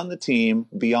if you're on the team,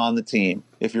 be on the team.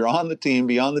 If you're on the team,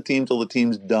 be on the team till the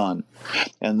team's done.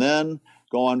 And then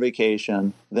go on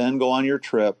vacation, then go on your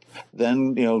trip,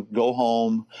 then, go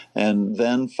home, and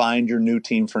then find your new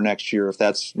team for next year if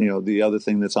that's, the other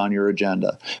thing that's on your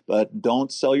agenda. But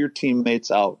don't sell your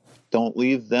teammates out. Don't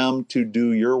leave them to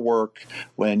do your work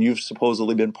when you've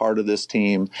supposedly been part of this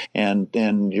team and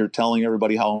you're telling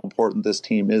everybody how important this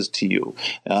team is to you.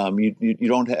 You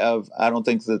don't have, I don't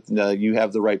think that you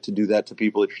have the right to do that to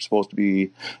people that you're supposed to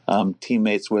be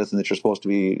teammates with and that you're supposed to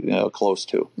be close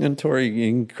to. And Tori, you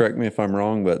can correct me if I'm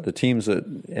wrong, but the teams that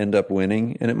end up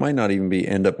winning, and it might not even be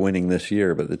end up winning this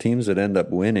year, but the teams that end up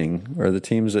winning are the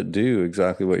teams that do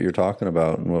exactly what you're talking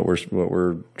about. And what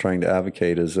we're trying to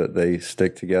advocate is that they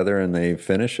stick together and they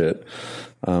finish it.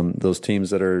 Those teams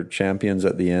that are champions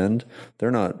at the end, they're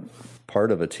not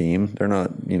part of a team. They're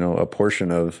not, a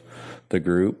portion of the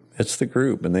group. It's the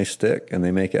group, and they stick and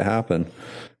they make it happen.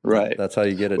 Right. That's how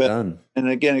you get it done. And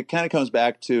again, it kind of comes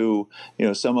back to,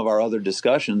 some of our other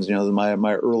discussions,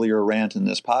 my earlier rant in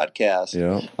this podcast.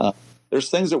 Yeah. There's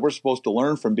things that we're supposed to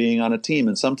learn from being on a team.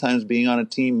 And sometimes being on a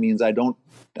team means I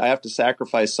have to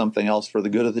sacrifice something else for the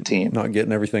good of the team. Not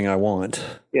getting everything I want.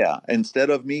 Yeah. Instead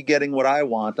of me getting what I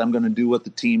want, I'm going to do what the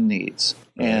team needs.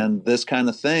 Right. And this kind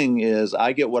of thing is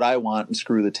I get what I want and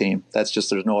screw the team.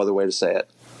 There's no other way to say it.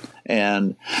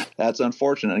 And that's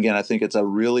unfortunate. Again, I think it's a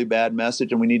really bad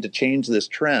message, and we need to change this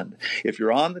trend. If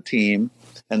you're on the team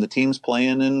and the team's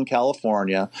playing in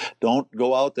California, don't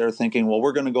go out there thinking, well,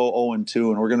 we're going to go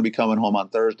 0-2 and we're going to be coming home on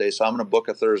Thursday, so I'm going to book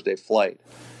a Thursday flight.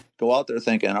 Go out there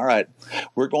thinking, all right,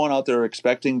 we're going out there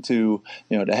expecting to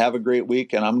have a great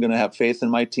week, and I'm going to have faith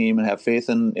in my team and have faith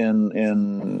in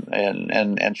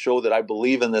show that I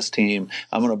believe in this team.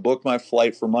 I'm going to book my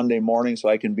flight for Monday morning so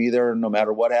I can be there no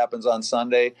matter what happens on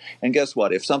Sunday. And guess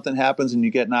what? If something happens and you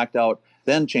get knocked out,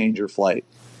 then change your flight.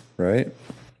 Right.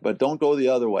 But don't go the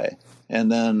other way. And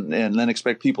then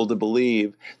expect people to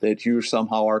believe that you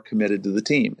somehow are committed to the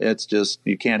team. It's just,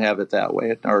 you can't have it that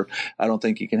way, or I don't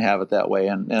think you can have it that way.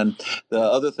 And the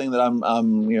other thing that I'm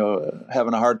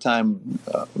having a hard time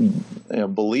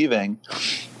believing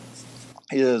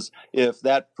is if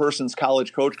that person's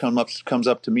college coach comes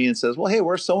up to me and says, well, hey,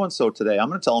 where's so-and-so today? I'm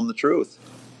going to tell them the truth.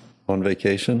 On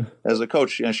vacation? As a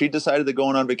coach, she decided that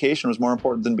going on vacation was more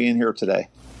important than being here today.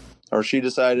 Or she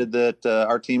decided that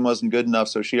our team wasn't good enough,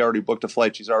 so she already booked a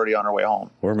flight. She's already on her way home.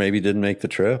 Or maybe didn't make the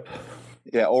trip.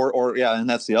 Yeah, or and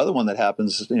that's the other one that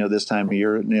happens, this time of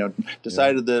year.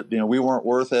 Decided that we weren't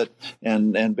worth it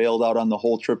and bailed out on the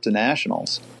whole trip to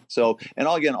nationals. So, and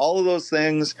again, all of those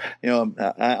things,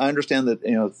 I understand that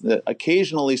that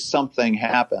occasionally something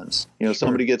happens.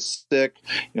 Somebody gets sick.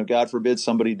 God forbid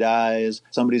somebody dies.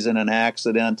 Somebody's in an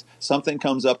accident. Something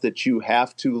comes up that you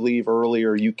have to leave early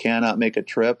or you cannot make a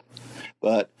trip.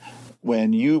 But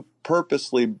when you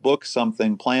purposely book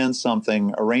something, plan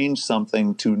something, arrange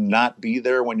something to not be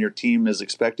there when your team is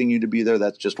expecting you to be there,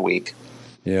 that's just weak.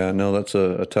 Yeah, no, that's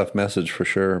a tough message for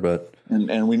sure. But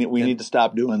and we need to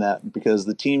stop doing that, because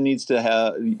the team needs to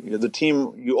have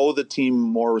you owe the team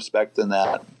more respect than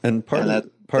that. And part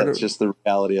That's just the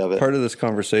reality of it. Part of this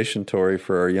conversation, Tori,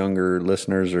 for our younger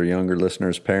listeners or younger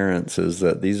listeners' parents is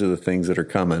that these are the things that are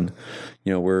coming.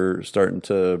 We're starting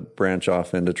to branch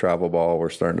off into travel ball. We're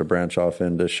starting to branch off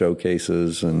into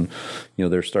showcases, and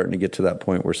they're starting to get to that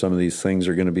point where some of these things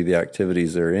are going to be the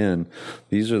activities they're in.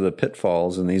 These are the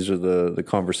pitfalls, and these are the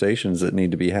conversations that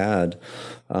need to be had,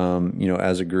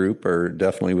 as a group, or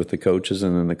definitely with the coaches,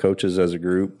 and then the coaches as a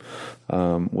group,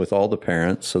 with all the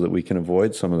parents, so that we can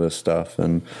avoid some of this stuff.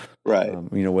 And right,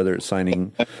 whether it's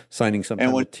signing some kind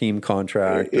of team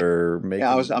contract or making.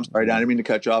 Yeah, I'm sorry, Don, I didn't mean to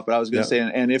cut you off, but I was going to say,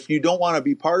 and if you don't want to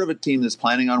be part of a team that's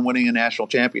planning on winning a national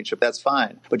championship, that's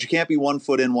fine. But you can't be 1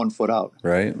 foot in, 1 foot out.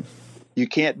 Right. You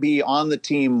can't be on the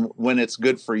team when it's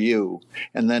good for you,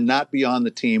 and then not be on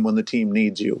the team when the team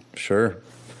needs you. Sure.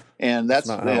 And that's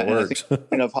not how it works. I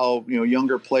think of how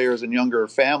younger players and younger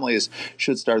families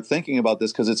should start thinking about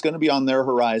this, because it's going to be on their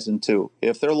horizon too.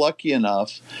 If they're lucky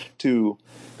enough to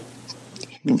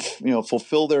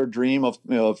fulfill their dream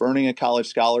of earning a college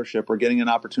scholarship or getting an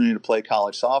opportunity to play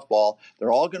college softball,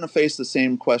 they're all going to face the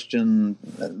same question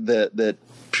that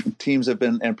teams have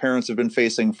been and parents have been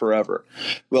facing forever.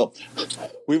 Well,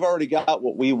 we've already got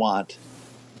what we want.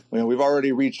 We've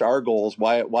already reached our goals.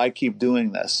 Why keep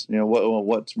doing this?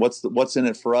 What's in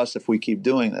it for us if we keep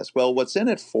doing this? Well, what's in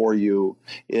it for you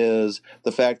is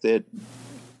the fact that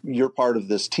you're part of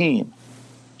this team.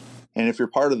 And if you're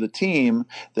part of the team,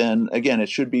 then again, it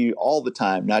should be all the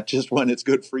time, not just when it's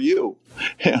good for you.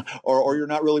 or you're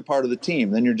not really part of the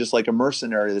team. Then you're just like a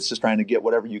mercenary that's just trying to get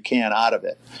whatever you can out of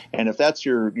it. And if that's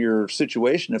your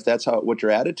situation, if that's what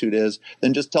your attitude is,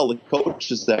 then just tell the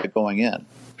coaches that going in.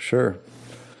 Sure.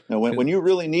 When you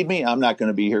really need me, I'm not going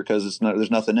to be here because there's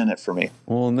nothing in it for me.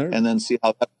 Well, and then see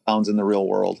how that sounds in the real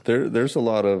world. There's a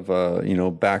lot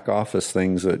of back office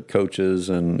things that coaches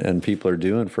and people are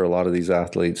doing for a lot of these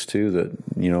athletes too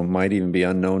that might even be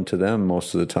unknown to them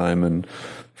most of the time. And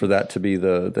for that to be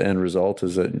the end result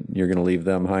is that you're going to leave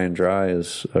them high and dry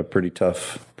is a pretty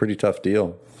tough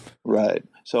deal. Right.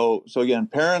 So again,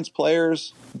 parents,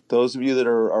 players, those of you that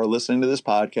are listening to this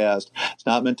podcast, it's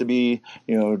not meant to be,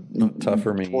 tough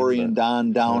for me, Tori and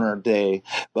Don Downer day,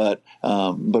 but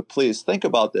please think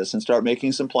about this and start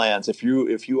making some plans. If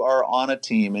you are on a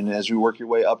team and as you work your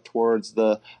way up towards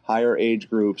the higher age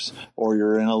groups, or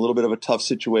you're in a little bit of a tough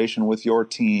situation with your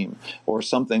team, or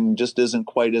something just isn't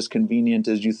quite as convenient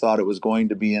as you thought it was going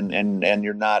to be, and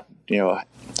you're not,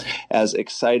 as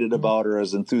excited about or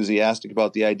as enthusiastic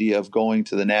about the idea of going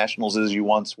to the nationals as you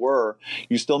once were,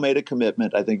 you still made a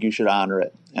commitment. I think you should honor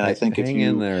it. And I think if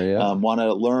you want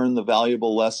to learn the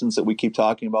valuable lessons that we keep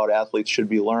talking about athletes should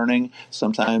be learning,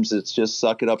 sometimes it's just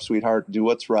suck it up, sweetheart, do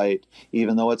what's right,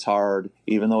 even though it's hard,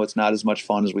 even though it's not as much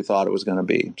fun as we thought it was going to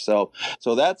be. So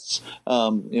that's,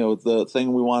 the thing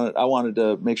I wanted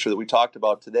to make sure that we talked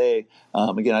about today.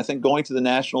 Again, I think going to the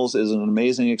nationals is an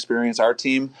amazing experience. Our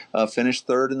team finished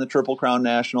third in the Triple Crown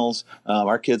Nationals.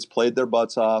 Our kids played their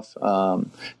butts off.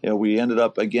 We ended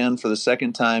up again for the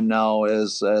second time now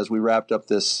as we wrapped up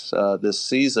this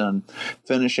season,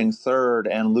 finishing third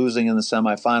and losing in the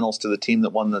semifinals to the team that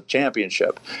won the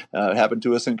championship. It happened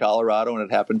to us in Colorado, and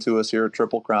it happened to us here at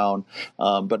Triple Crown.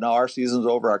 But now our season's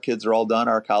over. Our kids are all done.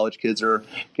 Our college kids are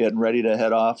getting ready to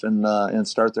head off and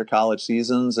start their college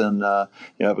seasons. And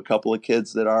you have a couple of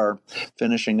kids that are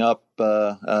finishing up.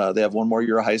 They have one more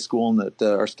year of high school and that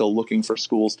are still looking for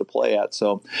schools to play at.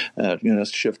 So,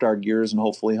 shift our gears and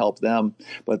hopefully help them.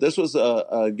 But this was,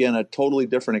 again, a totally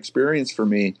different experience for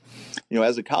me.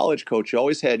 As a college coach, you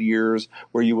always had years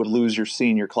where you would lose your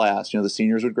senior class. The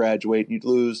seniors would graduate and you'd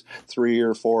lose 3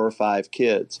 or 4 or 5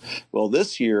 kids. Well,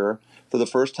 this year, for the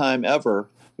first time ever,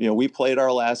 we played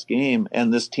our last game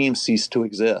and this team ceased to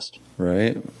exist.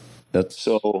 Right. It's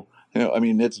gone.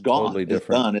 Totally it's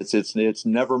done. It's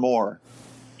never more.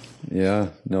 Yeah,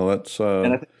 no, that's.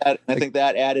 And I think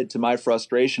that added to my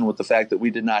frustration with the fact that we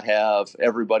did not have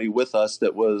everybody with us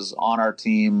that was on our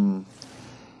team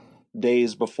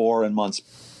days before and months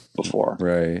before.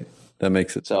 Right. That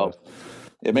makes it tough.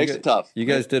 It makes it tough. You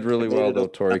guys did really well, though,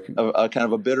 Tori. A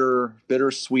kind of a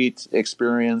bittersweet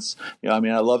experience. I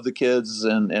love the kids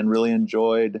and really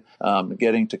enjoyed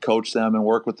getting to coach them and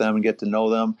work with them and get to know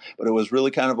them. But it was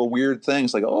really kind of a weird thing.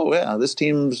 It's like, oh yeah, this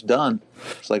team's done.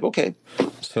 It's like, okay.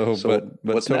 So but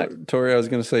what's next? Tori, I was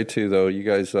going to say too, though, you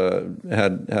guys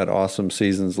had awesome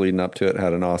seasons leading up to it.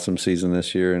 Had an awesome season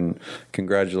this year, and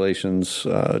congratulations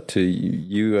to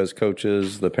you as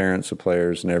coaches, the parents, the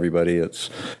players, and everybody. It's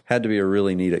had to be a really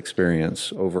really neat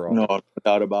experience overall. No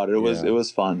doubt about it. It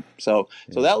was fun. So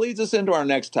that leads us into our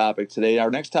next topic today.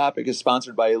 Our next topic is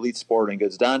sponsored by Elite Sporting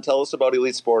Goods. Don, tell us about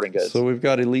Elite Sporting Goods. So we've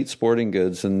got Elite Sporting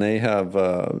Goods, and they have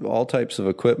all types of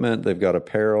equipment. They've got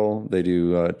apparel. They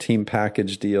do team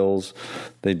package deals.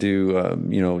 They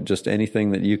do just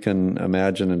anything that you can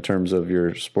imagine in terms of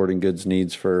your sporting goods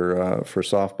needs for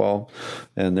softball.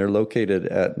 And they're located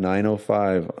at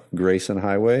 905 Grayson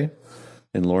Highway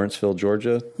in Lawrenceville,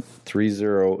 Georgia,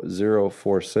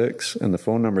 30046. And the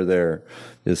phone number there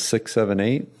is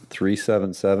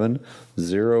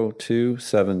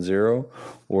 678-377-0270.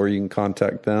 Or you can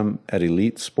contact them at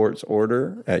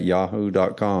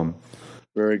elitesportsorder@yahoo.com.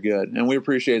 Very good. And we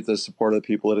appreciate the support of the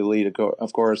people at Elite.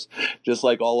 Of course, just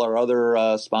like all our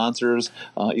other sponsors,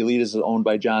 Elite is owned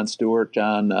by John Stewart.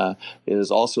 John is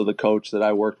also the coach that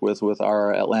I worked with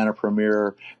our Atlanta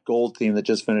Premier Gold team that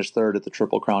just finished third at the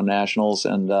Triple Crown Nationals.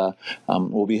 And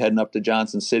we'll be heading up to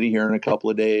Johnson City here in a couple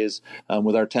of days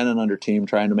with our 10 and under team,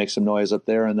 trying to make some noise up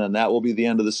there. And then that will be the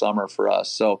end of the summer for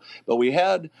us. But we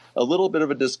had a little bit of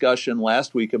a discussion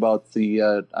last week about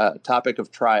the topic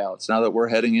of tryouts. Now that we're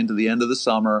heading into the end of the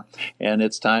summer, and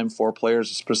it's time for players,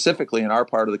 specifically in our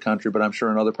part of the country, but I'm sure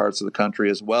in other parts of the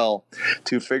country as well,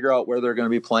 to figure out where they're going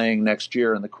to be playing next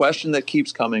year. And the question that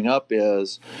keeps coming up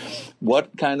is,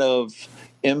 what kind of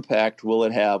impact will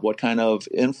it have? What kind of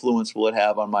influence will it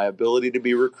have on my ability to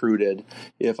be recruited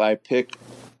if I pick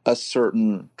a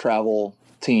certain travel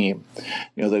team?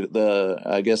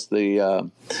 I guess the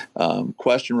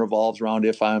question revolves around,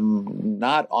 if I'm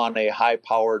not on a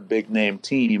high-powered, big-name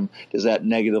team, does that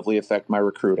negatively affect my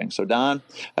recruiting? So, Don,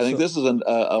 I think this is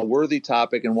a worthy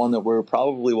topic, and one that we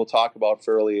probably will talk about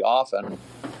fairly often.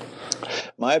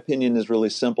 My opinion is really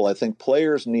simple. I think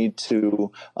players need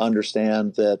to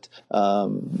understand that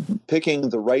picking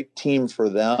the right team for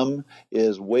them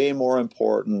is way more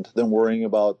important than worrying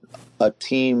about a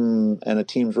team and a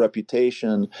team's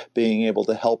reputation being able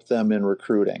to help them in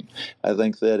recruiting. I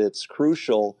think that it's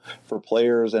crucial for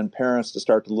players and parents to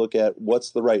start to look at what's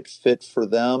the right fit for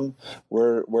them,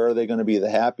 where are they going to be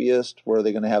the happiest, where are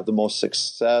they going to have the most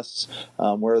success,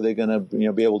 where are they going to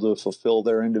be able to fulfill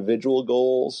their individual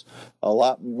goals, a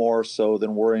lot more so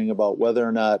than worrying about whether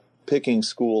or not picking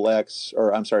team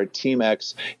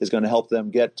X is going to help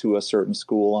them get to a certain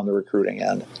school on the recruiting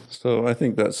end. So I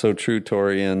think that's so true,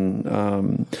 Tori. And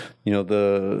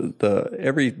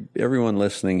everyone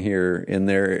listening here in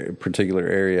their particular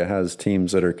area has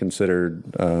teams that are considered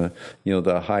the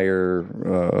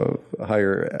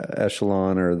higher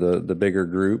echelon or the bigger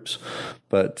groups.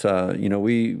 But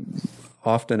we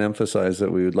often emphasize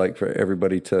that we would like for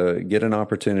everybody to get an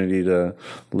opportunity to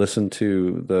listen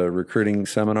to the recruiting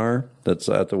seminar that's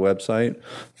at the website,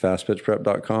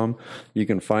 fastpitchprep.com. You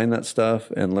can find that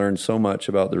stuff and learn so much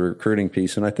about the recruiting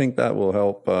piece. And I think that will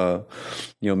help,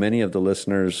 many of the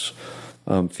listeners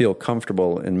feel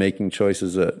comfortable in making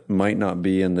choices that might not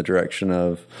be in the direction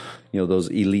of, those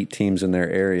elite teams in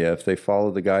their area. If they follow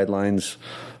the guidelines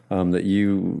that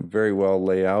you very well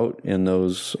lay out in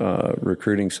those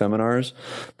recruiting seminars,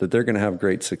 that they're going to have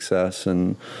great success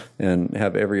and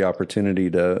have every opportunity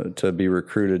to be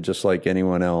recruited just like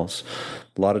anyone else.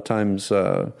 A lot of times,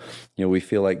 we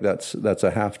feel like that's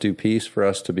a have-to piece for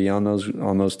us to be on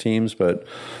those teams, but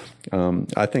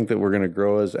I think that we're going to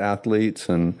grow as athletes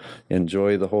and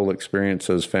enjoy the whole experience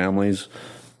as families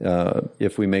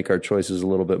if we make our choices a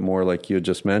little bit more like you had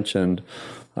just mentioned,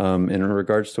 in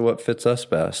regards to what fits us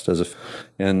best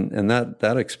and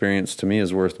that experience to me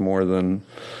is worth more than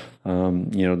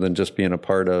than just being a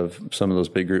part of some of those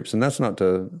big groups. And that's not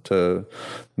to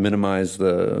minimize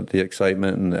the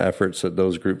excitement and the efforts that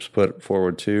those groups put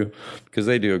forward too, because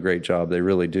they do a great job. They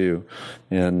really do.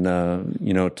 And,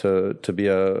 to be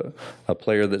a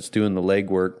player that's doing the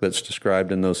legwork that's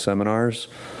described in those seminars,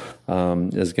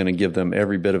 is going to give them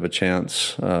every bit of a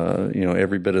chance,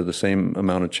 every bit of the same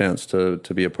amount of chance to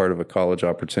be a part of a college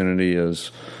opportunity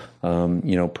as,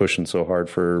 pushing so hard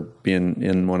for being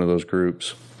in one of those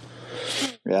groups.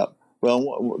 Yeah.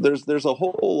 Well, there's a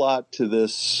whole lot to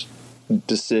this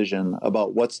decision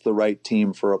about what's the right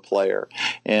team for a player.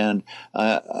 And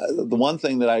the one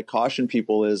thing that I caution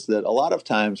people is that a lot of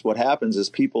times what happens is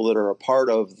people that are a part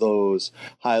of those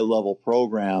high-level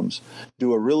programs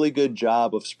do a really good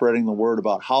job of spreading the word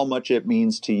about how much it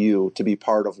means to you to be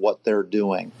part of what they're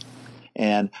doing,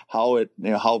 and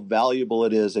how valuable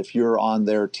it is if you're on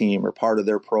their team or part of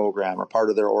their program or part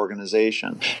of their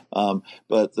organization.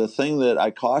 But the thing that I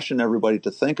caution everybody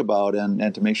to think about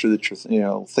and to make sure that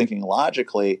you're thinking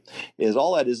logically is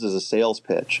all that is a sales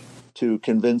pitch. to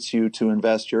convince you to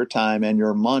invest your time and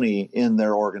your money in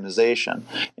their organization.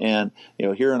 And,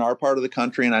 here in our part of the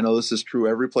country, and I know this is true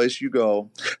every place you go,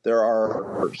 there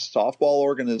are softball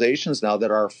organizations now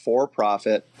that are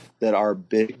for-profit, that are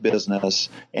big business,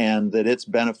 and that it's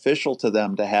beneficial to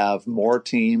them to have more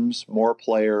teams, more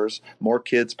players, more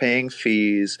kids paying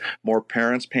fees, more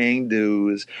parents paying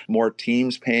dues, more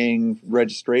teams paying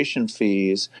registration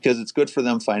fees, because it's good for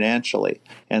them financially.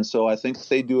 And so I think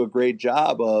they do a great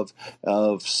job of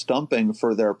stumping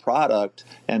for their product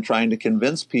and trying to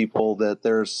convince people that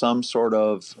there's some sort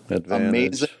of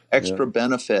amazing extra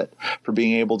benefit for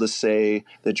being able to say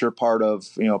that you're part of,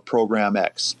 program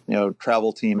X,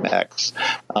 travel team X.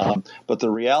 But the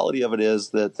reality of it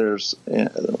is that there's,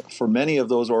 for many of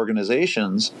those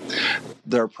organizations,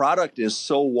 their product is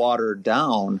so watered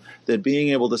down that being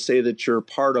able to say that you're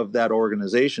part of that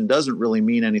organization doesn't really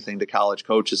mean anything to college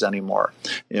coaches anymore.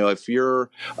 If you're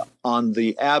on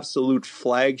the absolute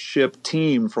flagship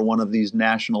team for one of these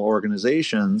national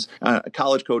organizations,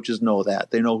 college coaches know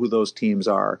that. They know who those teams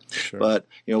are. Sure. But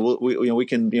we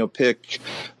can pick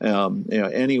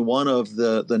any one of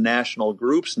the national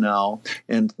groups now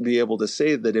and be able to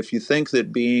say that if you think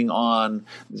that being on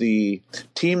the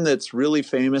team that's really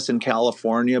famous in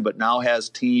California but now has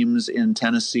teams in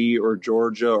Tennessee or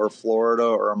Georgia or Florida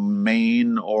or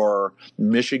Maine or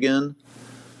Michigan,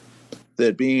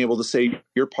 that being able to say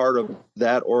you're part of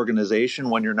that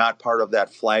organization when you're not part of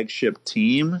that flagship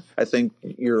team, I think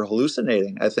you're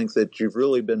hallucinating. I think that you've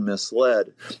really been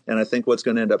misled. And I think what's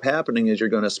going to end up happening is you're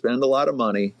going to spend a lot of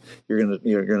money. You're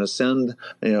going to send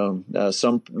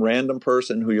some random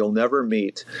person who you'll never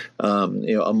meet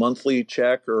a monthly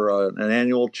check or an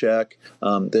annual check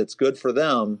that's good for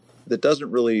them, that doesn't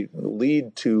really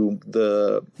lead to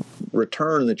the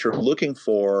return that you're looking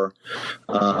for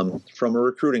from a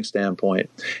recruiting standpoint.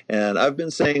 And I've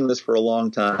been saying this for a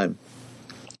long time.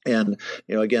 And,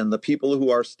 again, the people who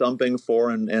are stumping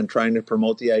for and trying to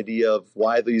promote the idea of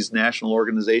why these national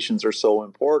organizations are so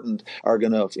important are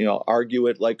going to, argue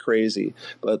it like crazy.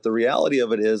 But the reality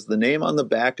of it is the name on the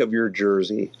back of your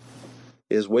jersey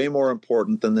is way more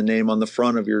important than the name on the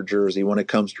front of your jersey when it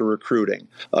comes to recruiting.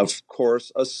 Of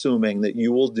course, assuming that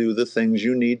you will do the things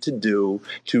you need to do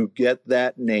to get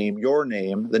that name, your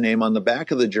name, the name on the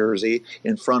back of the jersey,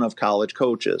 in front of college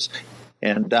coaches.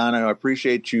 And Don, I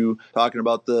appreciate you talking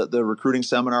about the recruiting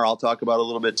seminar. I'll talk about it a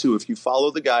little bit too. If you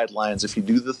follow the guidelines, if you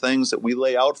do the things that we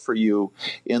lay out for you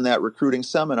in that recruiting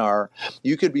seminar,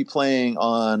 you could be playing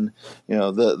on,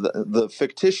 the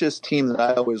fictitious team that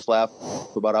I always laugh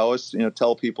about. I always,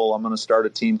 tell people I'm going to start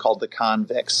a team called the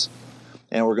Convicts.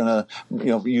 And we're going to,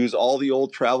 use all the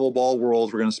old travel ball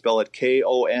rules. We're going to spell it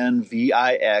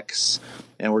Konvix.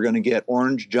 And we're going to get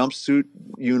orange jumpsuit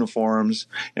uniforms,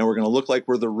 and we're going to look like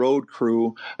we're the road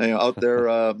crew, out there,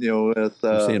 with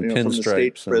from the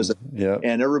state prison.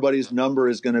 And everybody's number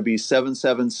is going to be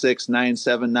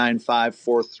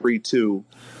 776-9795-432.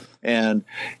 And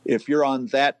if you're on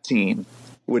that team,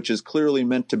 which is clearly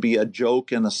meant to be a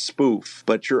joke and a spoof,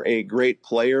 but you're a great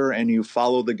player and you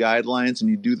follow the guidelines and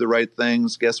you do the right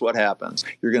things, guess what happens?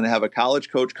 You're going to have a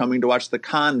college coach coming to watch the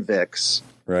Convicts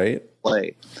play.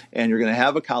 And you're going to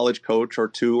have a college coach or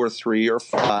 2 or 3 or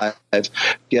 5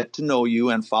 get to know you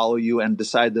and follow you and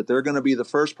decide that they're going to be the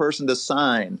first person to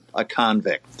sign a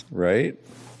convict. Right.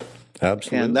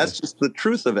 Absolutely. And that's just the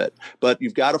truth of it. But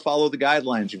you've got to follow the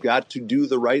guidelines. You've got to do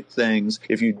the right things.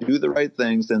 If you do the right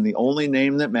things, then the only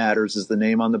name that matters is the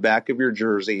name on the back of your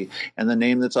jersey and the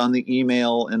name that's on the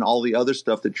email and all the other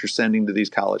stuff that you're sending to these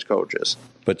college coaches.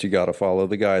 But you got to follow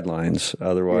the guidelines.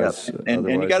 Otherwise, and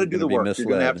you got to do the work. You're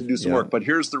going to have to do some work. But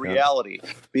here's the reality.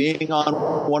 Being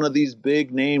on one of these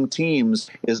big name teams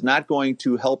is not going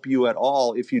to help you at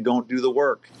all if you don't do the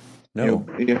work. No.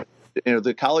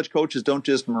 The college coaches don't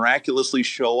just miraculously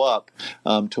show up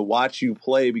to watch you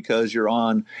play because you're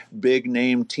on big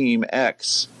name team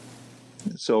X.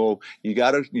 So you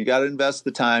got to invest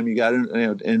the time. You got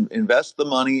to invest the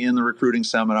money in the recruiting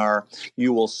seminar.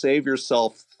 You will save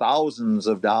yourself thousands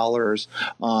of dollars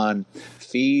on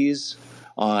fees,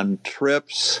 on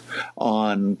trips,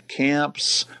 on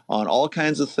camps, on all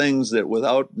kinds of things that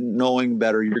without knowing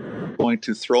better, you're going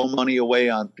to throw money away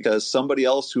on because somebody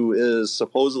else who is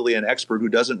supposedly an expert who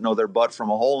doesn't know their butt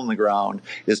from a hole in the ground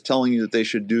is telling you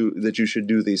that you should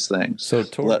do these things. So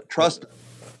trust.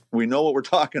 we know what we're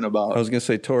talking about. I was going to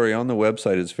say, Tori, on the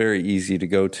website, it's very easy to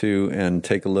go to and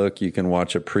take a look. You can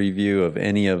watch a preview of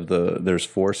any of there's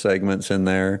 4 segments in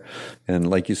there. And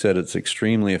like you said, it's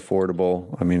extremely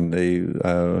affordable. I mean,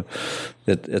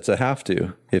 it's a have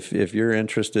to. If your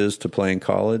interest is to play in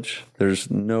college,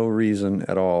 there's no reason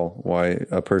at all why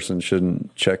a person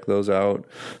shouldn't check those out,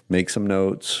 make some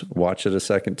notes, watch it a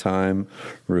second time,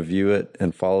 review it,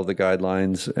 and follow the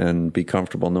guidelines, and be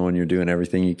comfortable knowing you're doing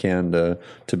everything you can to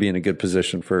be in a good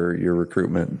position for your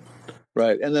recruitment.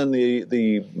 Right. And then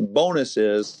the bonus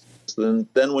is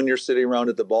then when you're sitting around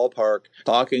at the ballpark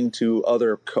talking to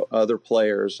other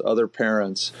players, other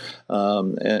parents,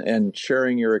 and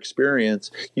sharing your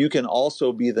experience, you can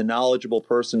also be the knowledgeable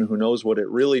person who knows what it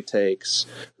really takes,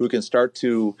 who can start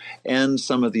to end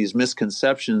some of these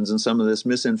misconceptions and some of this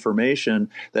misinformation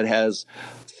that has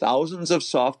thousands of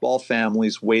softball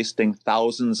families wasting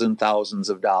thousands and thousands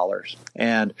of dollars.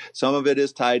 And some of it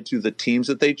is tied to the teams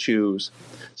that they choose.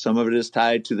 Some of it is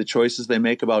tied to the choices they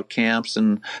make about camps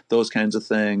and those kinds of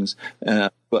things.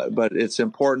 But it's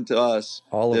important to us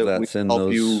all of that's in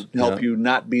those, help you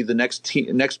not be the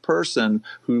next person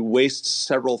who wastes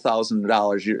several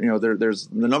 $1,000s. You know, there's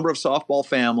the number of softball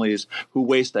families who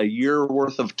waste a year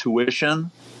worth of tuition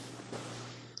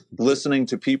listening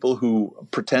to people who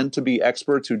pretend to be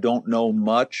experts who don't know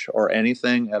much or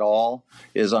anything at all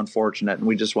is unfortunate, and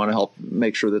we just want to help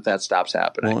make sure that stops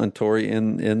happening. Well, and Tori,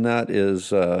 in that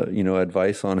is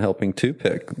advice on helping to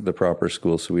pick the proper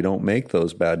school so we don't make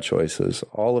those bad choices.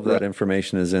 All of that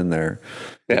information is in there.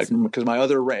 Yeah, because my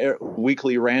other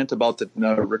weekly rant about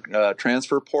the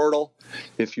transfer portal,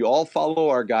 if you all follow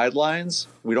our guidelines,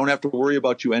 we don't have to worry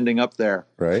about you ending up there.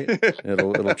 Right.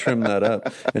 It'll trim that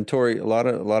up. And Tori, a lot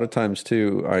of times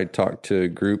too, I talk to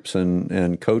groups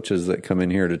and coaches that come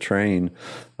in here to train,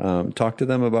 talk to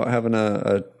them about having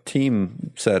a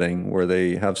team setting where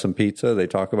they have some pizza, they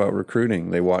talk about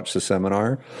recruiting, they watch the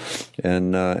seminar,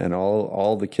 and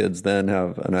all the kids then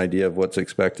have an idea of what's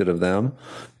expected of them,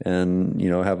 and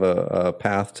have a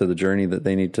path to the journey that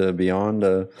they need to be on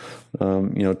to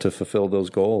fulfill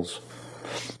those goals.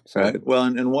 So. Right. Well,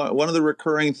 and one of the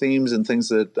recurring themes and things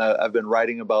that I've been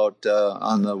writing about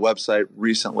on the website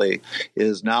recently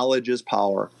is knowledge is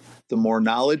power. The more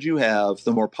knowledge you have,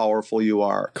 the more powerful you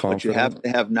are. Confident. But you have to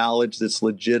have knowledge that's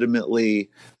legitimately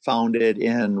founded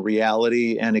in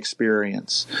reality and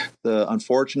experience. The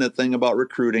unfortunate thing about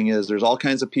recruiting is there's all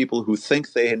kinds of people who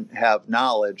think they have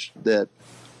knowledge that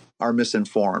are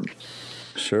misinformed.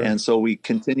 Sure. And so we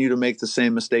continue to make the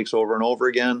same mistakes over and over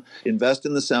again. Invest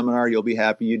in the seminar. You'll be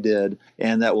happy you did.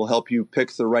 And that will help you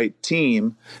pick the right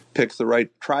team, pick the right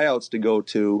tryouts to go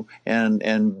to,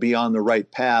 and be on the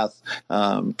right path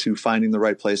to finding the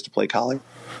right place to play college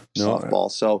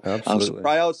softball. So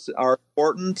tryouts are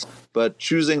important, but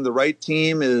choosing the right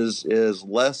team is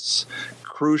less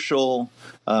crucial.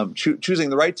 Choosing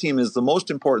the right team is the most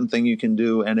important thing you can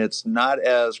do, and it's not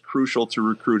as crucial to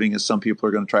recruiting as some people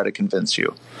are going to try to convince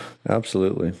you.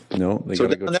 Absolutely. No, they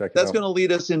got to go check it out. That's going to lead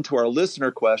us into our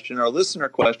listener question. Our listener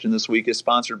question this week is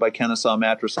sponsored by Kennesaw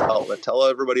Mattress Outlet. Tell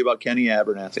everybody about Kenny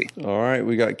Abernathy. All right,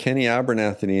 we got Kenny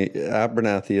Abernathy.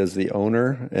 Abernathy is the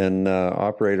owner and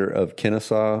operator of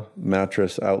Kennesaw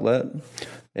Mattress Outlet.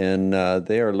 And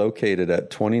they are located at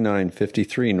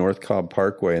 2953 North Cobb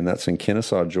Parkway, and that's in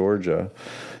Kennesaw, Georgia.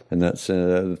 And that's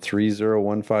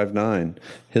 30159.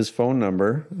 His phone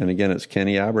number, and again, it's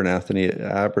Kenny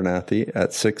Abernathy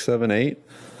at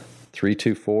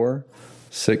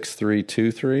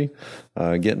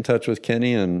 678-324-6323. Get in touch with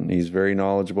Kenny, and he's very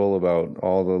knowledgeable about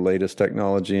all the latest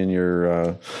technology in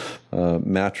your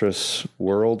mattress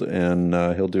world, and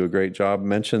he'll do a great job.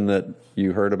 Mention that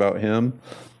you heard about him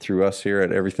through us here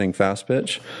at Everything Fast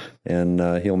Pitch, and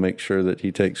he'll make sure that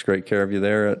he takes great care of you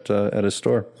there at his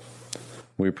store.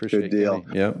 We appreciate it. Good deal.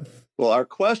 Yep. Well, our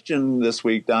question this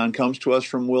week, Don, comes to us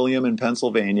from William in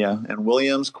Pennsylvania. And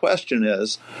William's question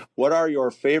is, what are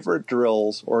your favorite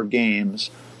drills or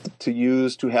games to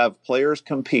use to have players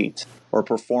compete or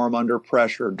perform under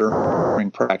pressure during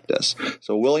practice?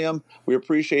 So, William, we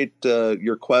appreciate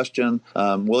your question.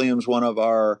 William's one of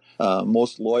our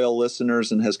most loyal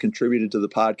listeners and has contributed to the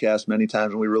podcast many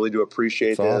times, and we really do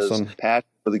appreciate his passion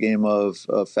for the game of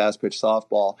fast pitch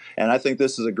softball. And I think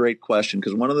this is a great question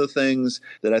because one of the things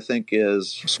that I think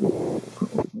is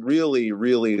really,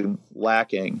 really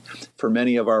lacking for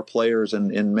many of our players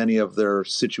and in many of their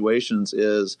situations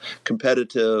is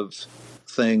competitive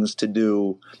things to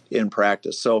do in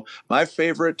practice. So my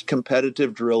favorite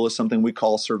competitive drill is something we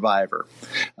call Survivor.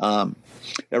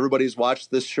 Everybody's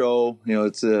watched this show.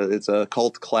 It's a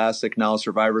cult classic now.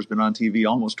 Survivor's been on TV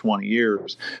almost 20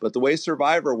 years. But the way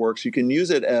Survivor works, you can use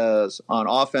it as on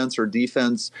offense or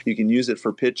defense. You can use it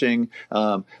for pitching.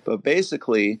 But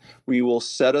basically, we will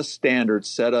set a standard,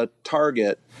 set a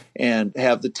target, and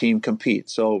have the team compete.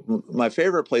 So my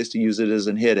favorite place to use it is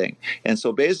in hitting. And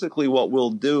so basically what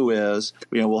we'll do is,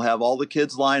 we'll have all the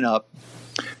kids line up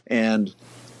and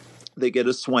they get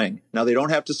a swing. Now, they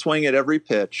don't have to swing at every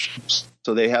pitch,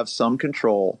 so they have some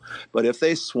control. But if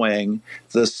they swing,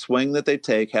 the swing that they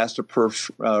take has to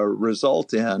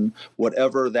result in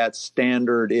whatever that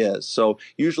standard is. So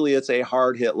usually it's a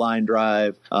hard hit line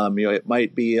drive. It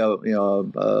might be you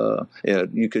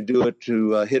could do it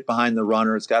to hit behind the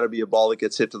runner. It's got to be a ball that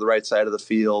gets hit to the right side of the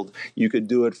field. You could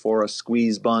do it for a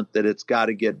squeeze bunt that it's got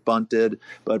to get bunted.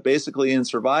 But basically in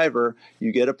Survivor,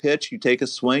 you get a pitch, you take a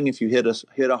swing. If you hit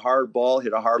a hard ball,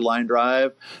 hit a hard line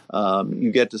drive,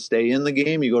 you get to stay in the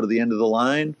game. You go to the end of the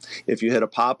line. If you hit a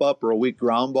pop-up or a weak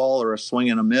ground ball or a swing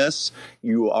and a miss,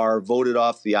 you are voted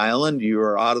off the island. You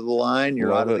are out of the line.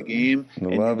 You're out of the game.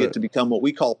 And you get to become what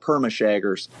we call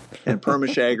perma-shaggers. And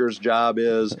perma-shaggers' job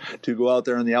is to go out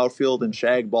there in the outfield and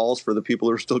shag balls for the people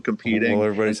who are still competing. Well,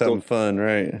 everybody's having fun,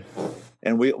 right?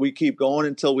 And we keep going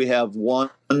until we have one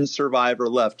survivor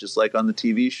left, just like on the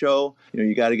TV show.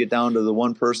 You got to get down to the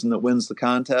one person that wins the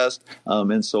contest.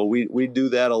 And so we do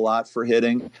that a lot for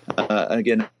hitting.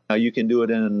 Again, you can do it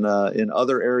in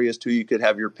other areas too. You could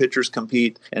have your pitchers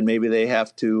compete, and maybe they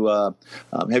have to.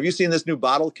 Have you seen this new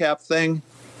bottle cap thing?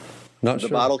 Not sure.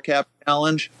 The bottle cap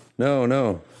challenge?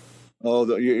 No.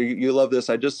 Oh, you love this.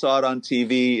 I just saw it on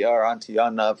TV or on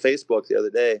Facebook the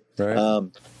other day. Right.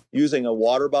 Using a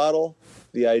water bottle.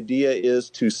 The idea is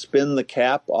to spin the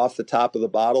cap off the top of the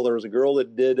bottle. There was a girl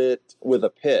that did it with a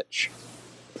pitch.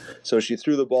 So she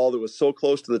threw the ball that was so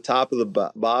close to the top of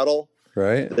the bottle,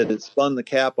 right, that it spun the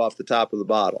cap off the top of the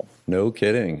bottle. No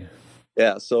kidding.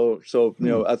 Yeah, so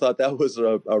I thought that was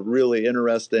a really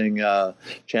interesting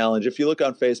challenge. If you look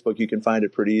on Facebook, you can find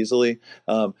it pretty easily.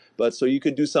 But so you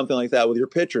could do something like that with your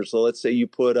pitchers. So let's say you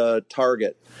put a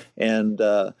target and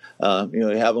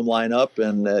have them line up,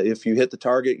 and if you hit the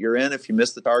target, you're in. If you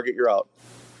miss the target, you're out.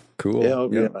 Cool.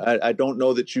 I don't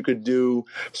know that you could do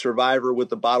Survivor with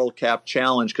the bottle cap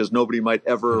challenge because nobody might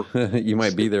ever. You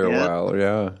might be there a while.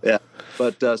 Yeah.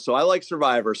 But so I like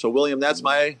Survivor. So William, that's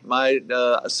my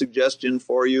suggestion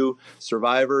for you.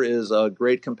 Survivor is a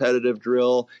great competitive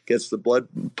drill. Gets the blood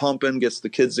pumping, gets the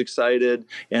kids excited,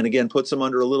 and again puts them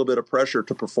under a little bit of pressure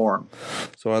to perform.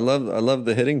 So I love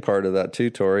the hitting part of that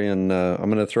too, Tori. And I'm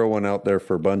going to throw one out there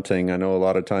for bunting. I know a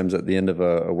lot of times at the end of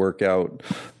a workout,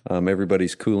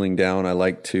 everybody's cooling down. I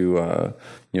like to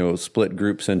split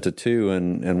groups into two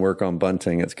and work on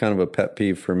bunting. It's kind of a pet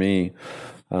peeve for me.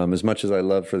 As much as I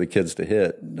love for the kids to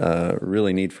hit,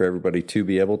 really need for everybody to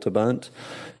be able to bunt.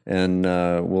 And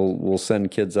we'll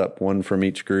send kids up, one from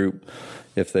each group,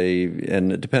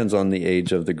 and it depends on the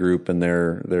age of the group and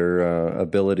their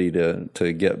ability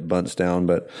to get bunts down,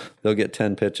 but they'll get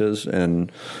 10 pitches,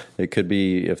 and it could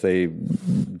be if they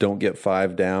don't get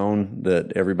 5 down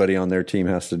that everybody on their team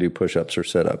has to do push-ups or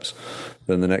sit-ups.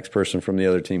 Then the next person from the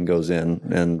other team goes in,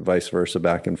 and vice versa,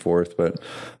 back and forth. But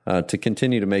to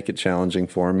continue to make it challenging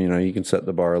for them, you can set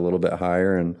the bar a little bit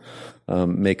higher and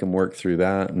make them work through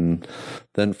that. And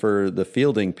then for the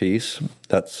fielding piece,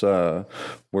 that's where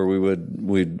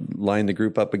we'd line the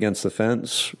group up against the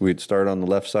fence. We'd start on the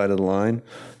left side of the line,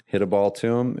 hit a ball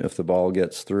to them. If the ball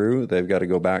gets through, they've got to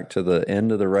go back to the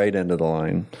end of the right end of the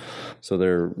line. So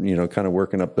they're, kind of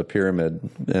working up the pyramid.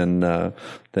 And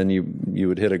then you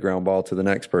would hit a ground ball to the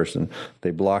next person.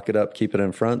 They block it up, keep it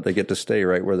in front. They get to stay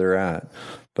right where they're at.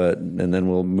 And then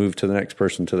we'll move to the next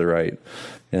person to the right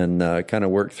and kind of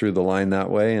work through the line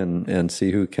that way and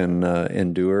see who can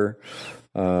endure,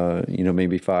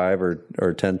 maybe 5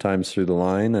 or 10 times through the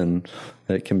line. And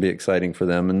it can be exciting for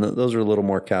them. And those are a little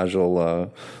more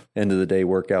casual end of the day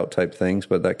workout type things,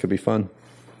 but that could be fun.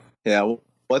 Yeah.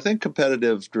 Well, I think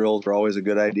competitive drills are always a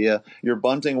good idea. Your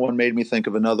bunting one made me think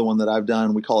of another one that I've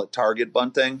done. We call it target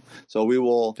bunting. So we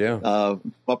will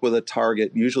come up with a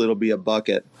target. Usually it'll be a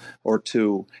bucket or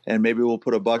two, and maybe we'll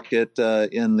put a bucket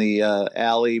in the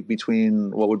alley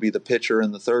between what would be the pitcher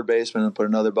and the third baseman, and put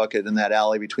another bucket in that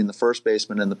alley between the first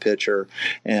baseman and the pitcher,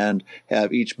 and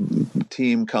have each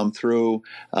team come through,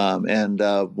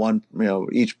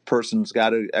 each person's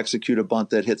got to execute a bunt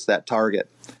that hits that target.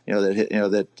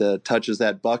 That touches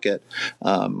that bucket.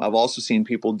 I've also seen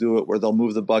people do it where they'll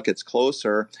move the buckets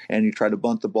closer, and you try to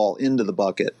bunt the ball into the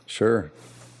bucket. Sure.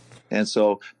 And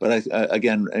so, but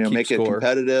again, make score. It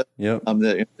competitive. Yep.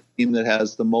 The team that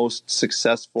has the most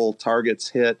successful targets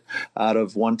hit out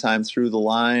of one time through the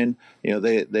line,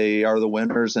 they are the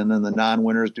winners, and then the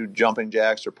non-winners do jumping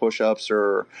jacks or push-ups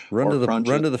or crunches,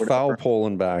 run to the foul pole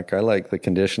and back. I like the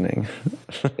conditioning.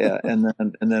 Yeah, and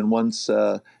then once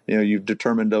you've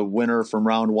determined a winner from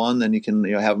round one, then you can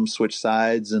have them switch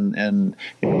sides and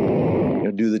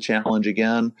do the challenge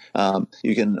again.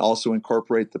 You can also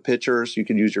incorporate the pitchers. You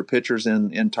can use your pitchers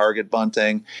in target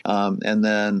bunting, and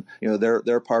then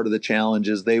they're part of the challenge.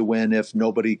 Is they win if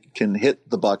nobody can hit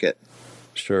the bucket.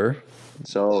 Sure.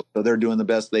 So they're doing the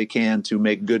best they can to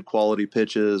make good quality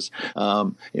pitches.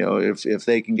 If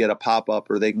they can get a pop up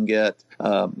or they can get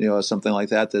something like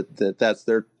that's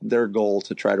their goal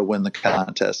to try to win the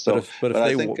contest. So, but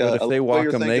if they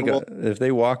walk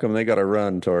them, they got to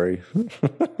run, Tori.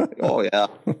 Oh yeah,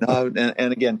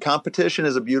 and again, competition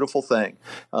is a beautiful thing.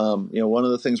 One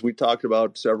of the things we talked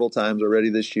about several times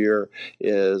already this year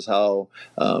is how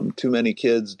too many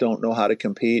kids don't know how to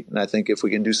compete, and I think if we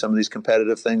can do some of these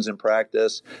competitive things in practice,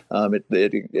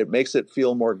 it makes it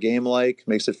feel more game-like,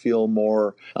 makes it feel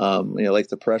more like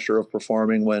the pressure of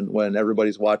performing when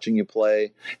everybody's watching you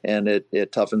play, and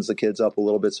it toughens the kids up a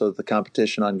little bit so that the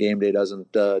competition on game day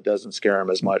doesn't scare them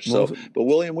as much. So, but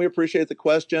William, we appreciate the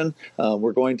question.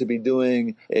 We're going to be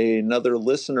doing another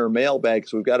listener mailbag,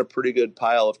 so we've got a pretty good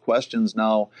pile of questions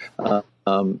now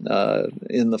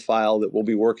in the file that we'll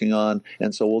be working on.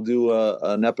 And so we'll do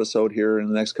an episode here in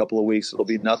the next couple of weeks. It'll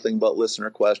be nothing but listener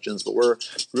questions, but we're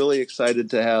really excited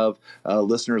to have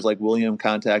listeners like William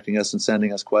contacting us and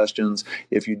sending us questions.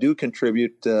 If you do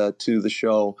contribute to the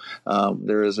show,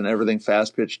 there is an Everything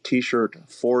Fast Pitch t-shirt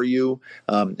for you.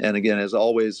 And again, as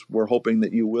always, we're hoping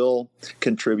that you will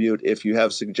contribute. If you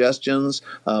have suggestions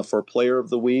for Player of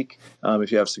the Week,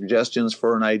 if you have suggestions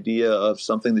for an idea of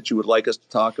something that you would like us to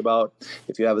talk about,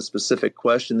 if you have a specific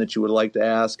question that you would like to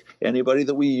ask anybody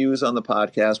that we use on the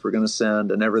podcast, we're going to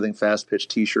send an Everything Fast Pitch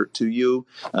t-shirt to you.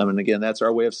 And again, that's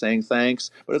our way of saying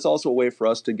thanks, but it's also a way for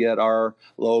us to get our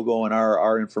logo and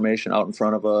our information out in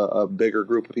front of a bigger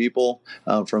group of people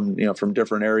from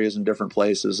different areas and different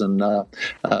places. And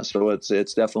so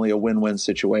it's definitely a win-win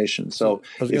situation. So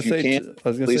if you can,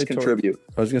 please contribute.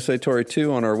 I was going to say, Tori,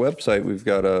 too, on our website, we've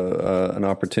got an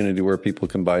opportunity where people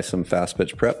can buy some Fast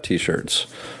Pitch Prep t-shirts.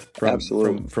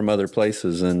 From other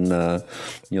places, and that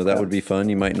would be fun.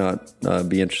 You might not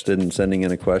be interested in sending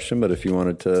in a question, but if you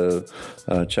wanted to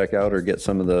check out or get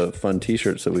some of the fun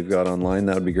t-shirts that we've got online,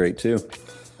 that would be great too.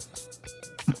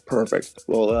 Perfect.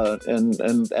 Well,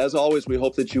 and as always, we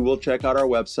hope that you will check out our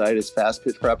website. It's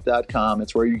fastpitchprep.com.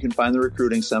 It's where you can find the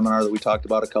recruiting seminar that we talked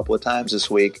about a couple of times this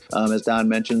week. As Don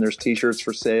mentioned, there's t-shirts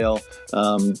for sale.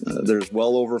 There's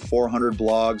well over 400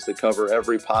 blogs that cover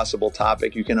every possible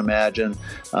topic you can imagine.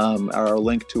 Our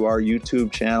link to our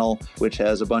YouTube channel, which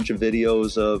has a bunch of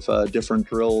videos of different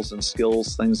drills and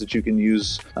skills, things that you can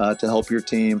use to help your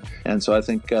team. And so I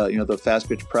think, the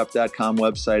fastpitchprep.com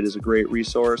website is a great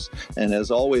resource. And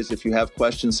as always, if you have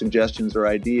questions, suggestions, or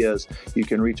ideas, you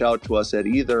can reach out to us at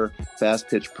either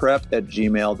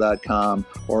fastpitchprep@gmail.com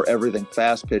or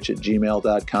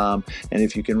everythingfastpitch@gmail.com. And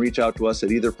if you can reach out to us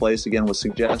at either place, again, with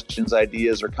suggestions,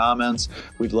 ideas, or comments,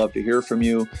 we'd love to hear from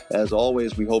you. As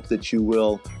always, we hope that you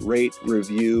will rate,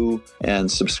 review, and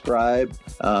subscribe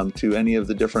to any of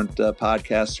the different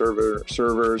podcast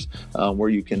servers where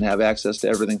you can have access to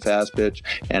Everything Fast Pitch.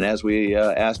 And as we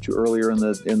asked you earlier in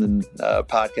the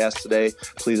podcast today,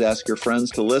 please ask your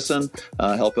friends to listen.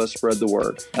 Help us spread the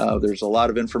word. There's a lot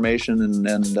of information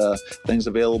and things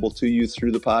available to you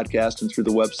through the podcast and through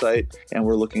the website, and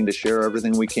we're looking to share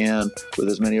everything we can with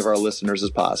as many of our listeners as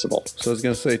possible. So I was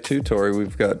going to say too, Tori,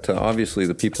 we've got obviously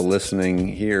the people listening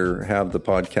here have the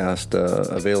podcast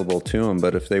available to them,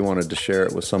 but if they wanted to share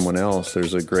it with someone else,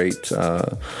 there's a great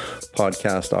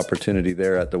podcast opportunity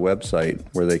there at the website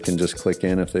where they can just click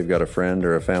in if they've got a friend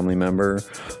or a family member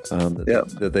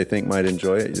that they think might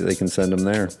enjoy it. They can send them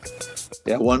there.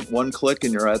 Yeah, one click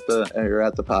and you're at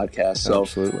the podcast. So,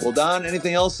 absolutely. Well, Don,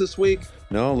 anything else this week?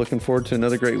 No, looking forward to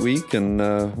another great week, and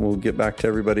we'll get back to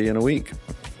everybody in a week.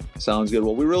 Sounds good.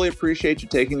 Well, we really appreciate you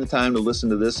taking the time to listen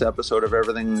to this episode of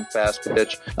Everything Fast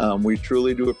Pitch. We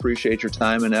truly do appreciate your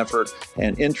time and effort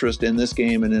and interest in this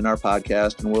game and in our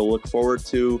podcast. And we'll look forward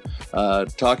to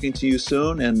talking to you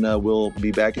soon. And we'll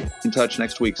be back in touch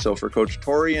next week. So for Coach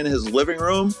Tori in his living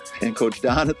room and Coach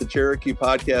Don at the Cherokee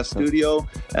Podcast Studio,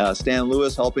 Stan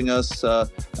Lewis helping us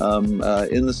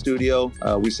in the studio,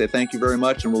 we say thank you very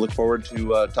much. And we'll look forward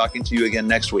to talking to you again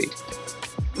next week.